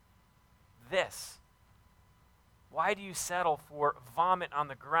this? Why do you settle for vomit on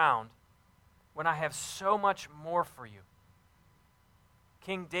the ground when I have so much more for you?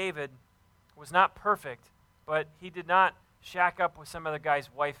 King David was not perfect, but he did not shack up with some other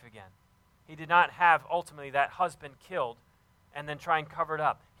guy's wife again. He did not have, ultimately, that husband killed and then try and cover it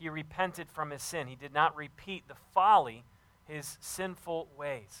up. He repented from his sin. He did not repeat the folly, his sinful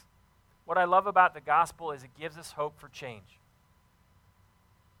ways. What I love about the gospel is it gives us hope for change.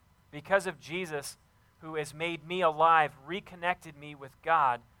 Because of Jesus, who has made me alive, reconnected me with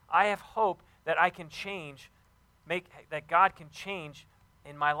God, I have hope that I can change, that God can change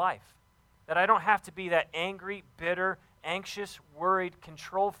in my life. That I don't have to be that angry, bitter, anxious, worried,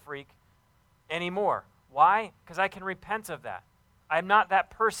 control freak anymore. Why? Because I can repent of that. I'm not that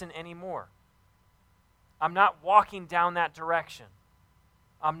person anymore. I'm not walking down that direction.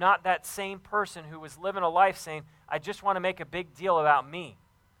 I'm not that same person who was living a life saying, I just want to make a big deal about me.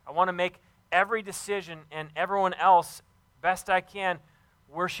 I want to make every decision and everyone else, best I can,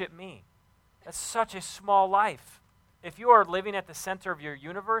 worship me. That's such a small life. If you are living at the center of your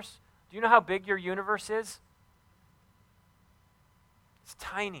universe, do you know how big your universe is? It's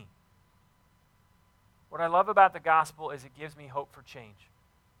tiny. What I love about the gospel is it gives me hope for change.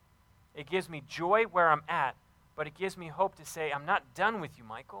 It gives me joy where I'm at, but it gives me hope to say, I'm not done with you,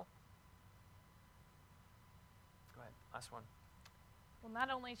 Michael. Go ahead, last one. Well,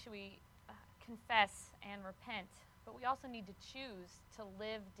 not only should we confess and repent, but we also need to choose to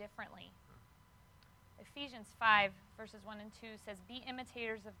live differently. Ephesians 5, verses 1 and 2 says, Be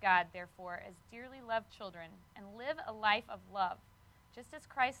imitators of God, therefore, as dearly loved children, and live a life of love, just as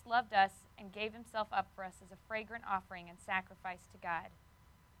Christ loved us and gave himself up for us as a fragrant offering and sacrifice to God.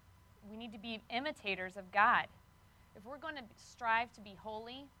 We need to be imitators of God. If we're going to strive to be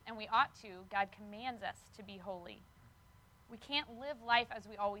holy, and we ought to, God commands us to be holy. We can't live life as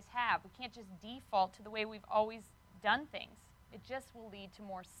we always have. We can't just default to the way we've always done things. It just will lead to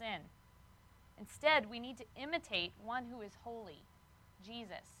more sin. Instead, we need to imitate one who is holy,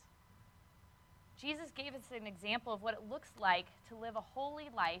 Jesus. Jesus gave us an example of what it looks like to live a holy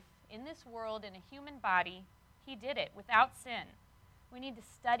life in this world in a human body. He did it without sin. We need to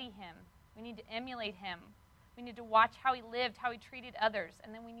study him. We need to emulate him. We need to watch how he lived, how he treated others,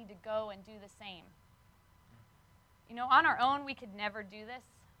 and then we need to go and do the same. You know, on our own, we could never do this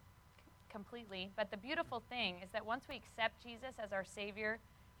completely, but the beautiful thing is that once we accept Jesus as our Savior,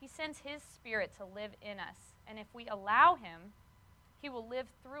 he sends his Spirit to live in us. And if we allow him, he will live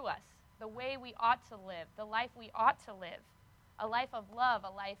through us the way we ought to live, the life we ought to live, a life of love, a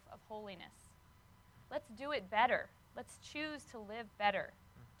life of holiness. Let's do it better. Let's choose to live better,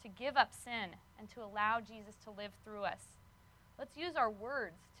 to give up sin, and to allow Jesus to live through us. Let's use our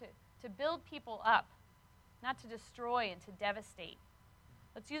words to build people up, not to destroy and to devastate.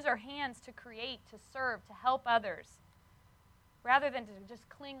 Let's use our hands to create, to serve, to help others, rather than to just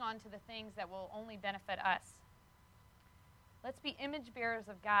cling on to the things that will only benefit us. Let's be image bearers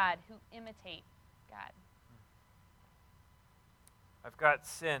of God who imitate God. I've got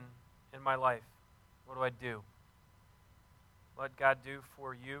sin in my life. What do I do? Let God do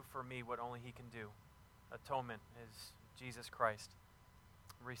for you, for me, what only he can do. Atonement is Jesus Christ.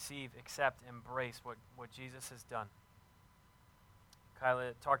 Receive, accept, embrace what Jesus has done.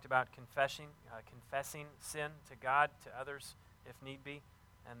 Kyla talked about confessing sin to God, to others, if need be,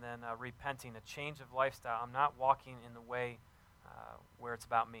 and then repenting, a change of lifestyle. I'm not walking in the way where it's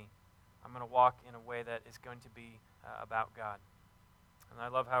about me. I'm going to walk in a way that is going to be about God. And I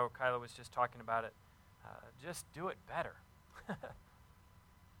love how Kyla was just talking about it. Just do it better.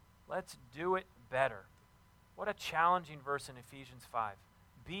 Let's do it better. What a challenging verse in Ephesians 5.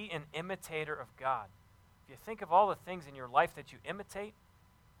 Be an imitator of God. If you think of all the things in your life that you imitate,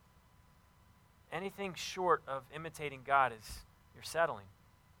 anything short of imitating God is you're settling.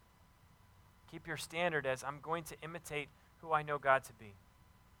 Keep your standard as I'm going to imitate who I know God to be,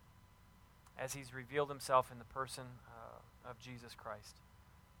 as he's revealed himself in the person of Jesus Christ.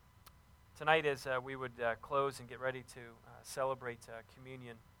 Tonight, as we would close and get ready to celebrate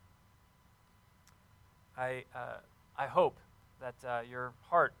communion, I hope that your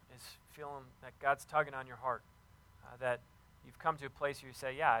heart is feeling that God's tugging on your heart, that you've come to a place where you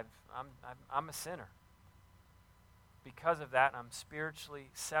say, yeah, I'm a sinner. Because of that, I'm spiritually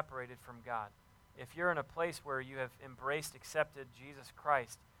separated from God. If you're in a place where you have embraced, accepted Jesus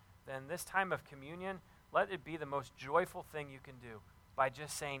Christ, then this time of communion, let it be the most joyful thing you can do by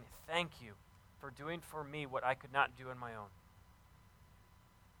just saying, thank you for doing for me what I could not do on my own.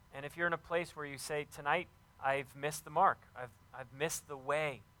 And if you're in a place where you say, tonight, I've missed the mark, I've missed the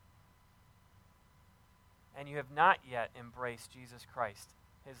way, and you have not yet embraced Jesus Christ,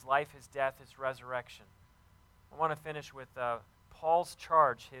 his life, his death, his resurrection, I want to finish with Paul's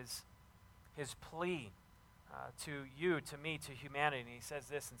charge, his plea to you, to me, to humanity. He says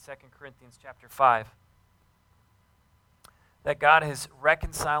this in 2 Corinthians chapter 5, that God is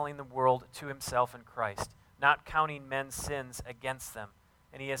reconciling the world to himself in Christ, not counting men's sins against them.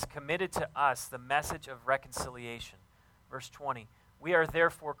 And he has committed to us the message of reconciliation. Verse 20, we are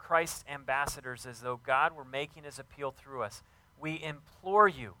therefore Christ's ambassadors, as though God were making his appeal through us. We implore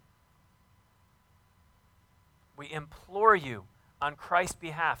you on Christ's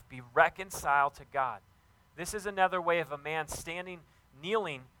behalf, be reconciled to God. This is another way of a man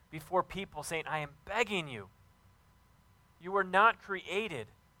kneeling before people saying, I am begging you. You were not created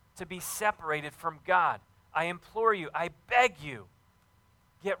to be separated from God. I implore you, I beg you,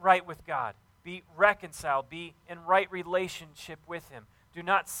 get right with God. Be reconciled. Be in right relationship with him. Do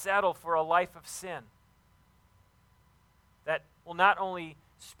not settle for a life of sin that will not only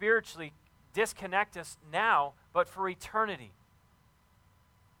spiritually disconnect us now, but for eternity.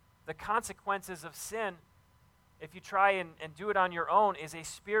 The consequences of sin, if you try and do it on your own, is a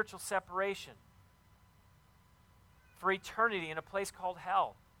spiritual separation for eternity in a place called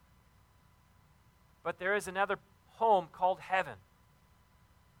hell. But there is another home called heaven.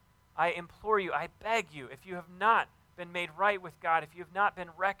 I implore you, I beg you, if you have not been made right with God, if you have not been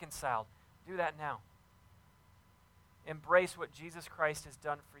reconciled, do that now. Embrace what Jesus Christ has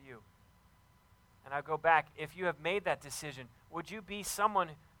done for you. And I'll go back, if you have made that decision, would you be someone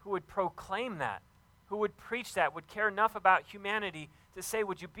who would proclaim that, who would preach that, would care enough about humanity to say,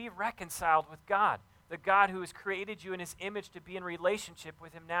 would you be reconciled with God, the God who has created you in his image to be in relationship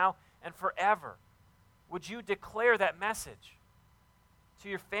with him now and forever? Would you declare that message to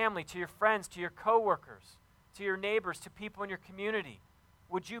your family, to your friends, to your coworkers, to your neighbors, to people in your community?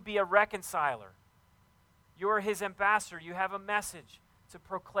 Would you be a reconciler? You are his ambassador. You have a message to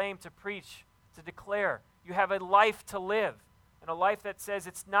proclaim, to preach, to declare. You have a life to live, and a life that says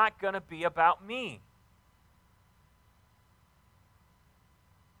it's not going to be about me.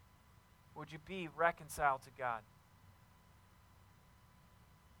 Would you be reconciled to God?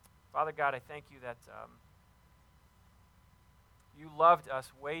 Father God, I thank you that you loved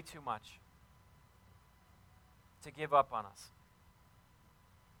us way too much to give up on us.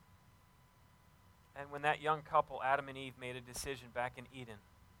 And when that young couple, Adam and Eve, made a decision back in Eden,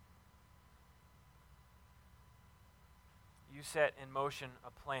 you set in motion a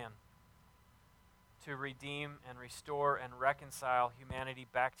plan to redeem and restore and reconcile humanity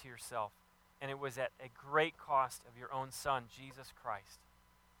back to yourself. And it was at a great cost of your own Son, Jesus Christ.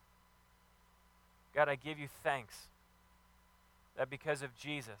 God, I give you thanks that because of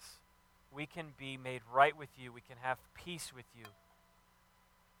Jesus, we can be made right with you. We can have peace with you.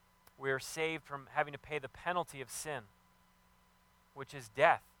 We are saved from having to pay the penalty of sin, which is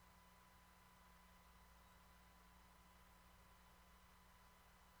death.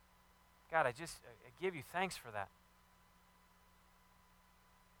 God, I give you thanks for that.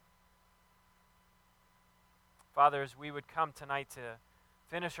 Father, as we would come tonight to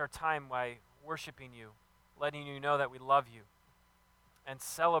finish our time by worshiping you, letting you know that we love you, and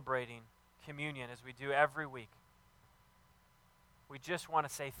celebrating communion as we do every week, we just want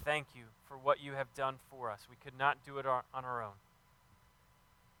to say thank you for what you have done for us. We could not do it on our own.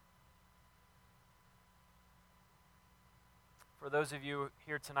 For those of you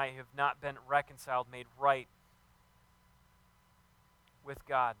here tonight who have not been reconciled, made right with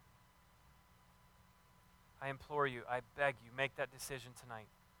God, I implore you, I beg you, make that decision tonight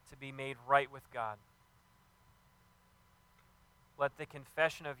to be made right with God. Let the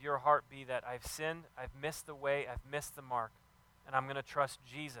confession of your heart be that I've sinned, I've missed the way, I've missed the mark, and I'm going to trust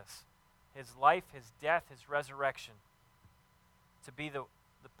Jesus, his life, his death, his resurrection, to be the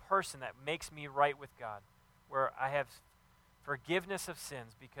person that makes me right with God, where I have forgiveness of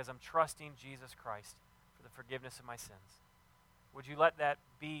sins because I'm trusting Jesus Christ for the forgiveness of my sins. Would you let that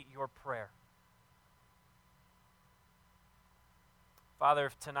be your prayer? Father,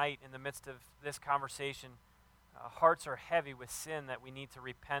 if tonight, in the midst of this conversation, hearts are heavy with sin that we need to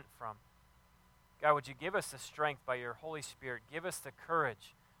repent from, God, would you give us the strength by your Holy Spirit, give us the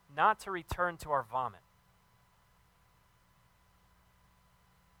courage not to return to our vomit,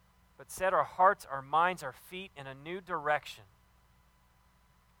 but set our hearts, our minds, our feet in a new direction,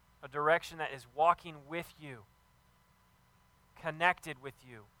 a direction that is walking with you, connected with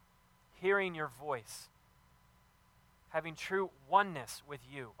you, hearing your voice, having true oneness with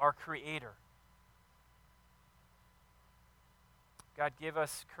you, our Creator. God, give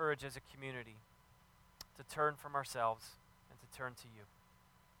us courage as a community to turn from ourselves and to turn to you.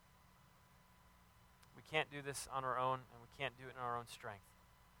 We can't do this on our own, and we can't do it in our own strength.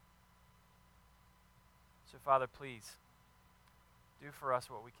 So, Father, please, do for us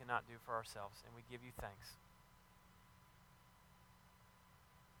what we cannot do for ourselves, and we give you thanks.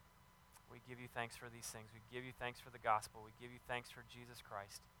 We give you thanks for these things. We give you thanks for the gospel. We give you thanks for Jesus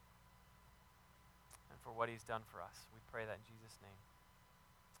Christ and for what he's done for us. We pray that in Jesus' name.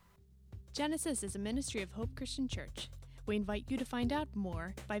 Genesis is a ministry of Hope Christian Church. We invite you to find out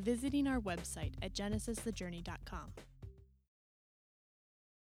more by visiting our website at genesisthejourney.com.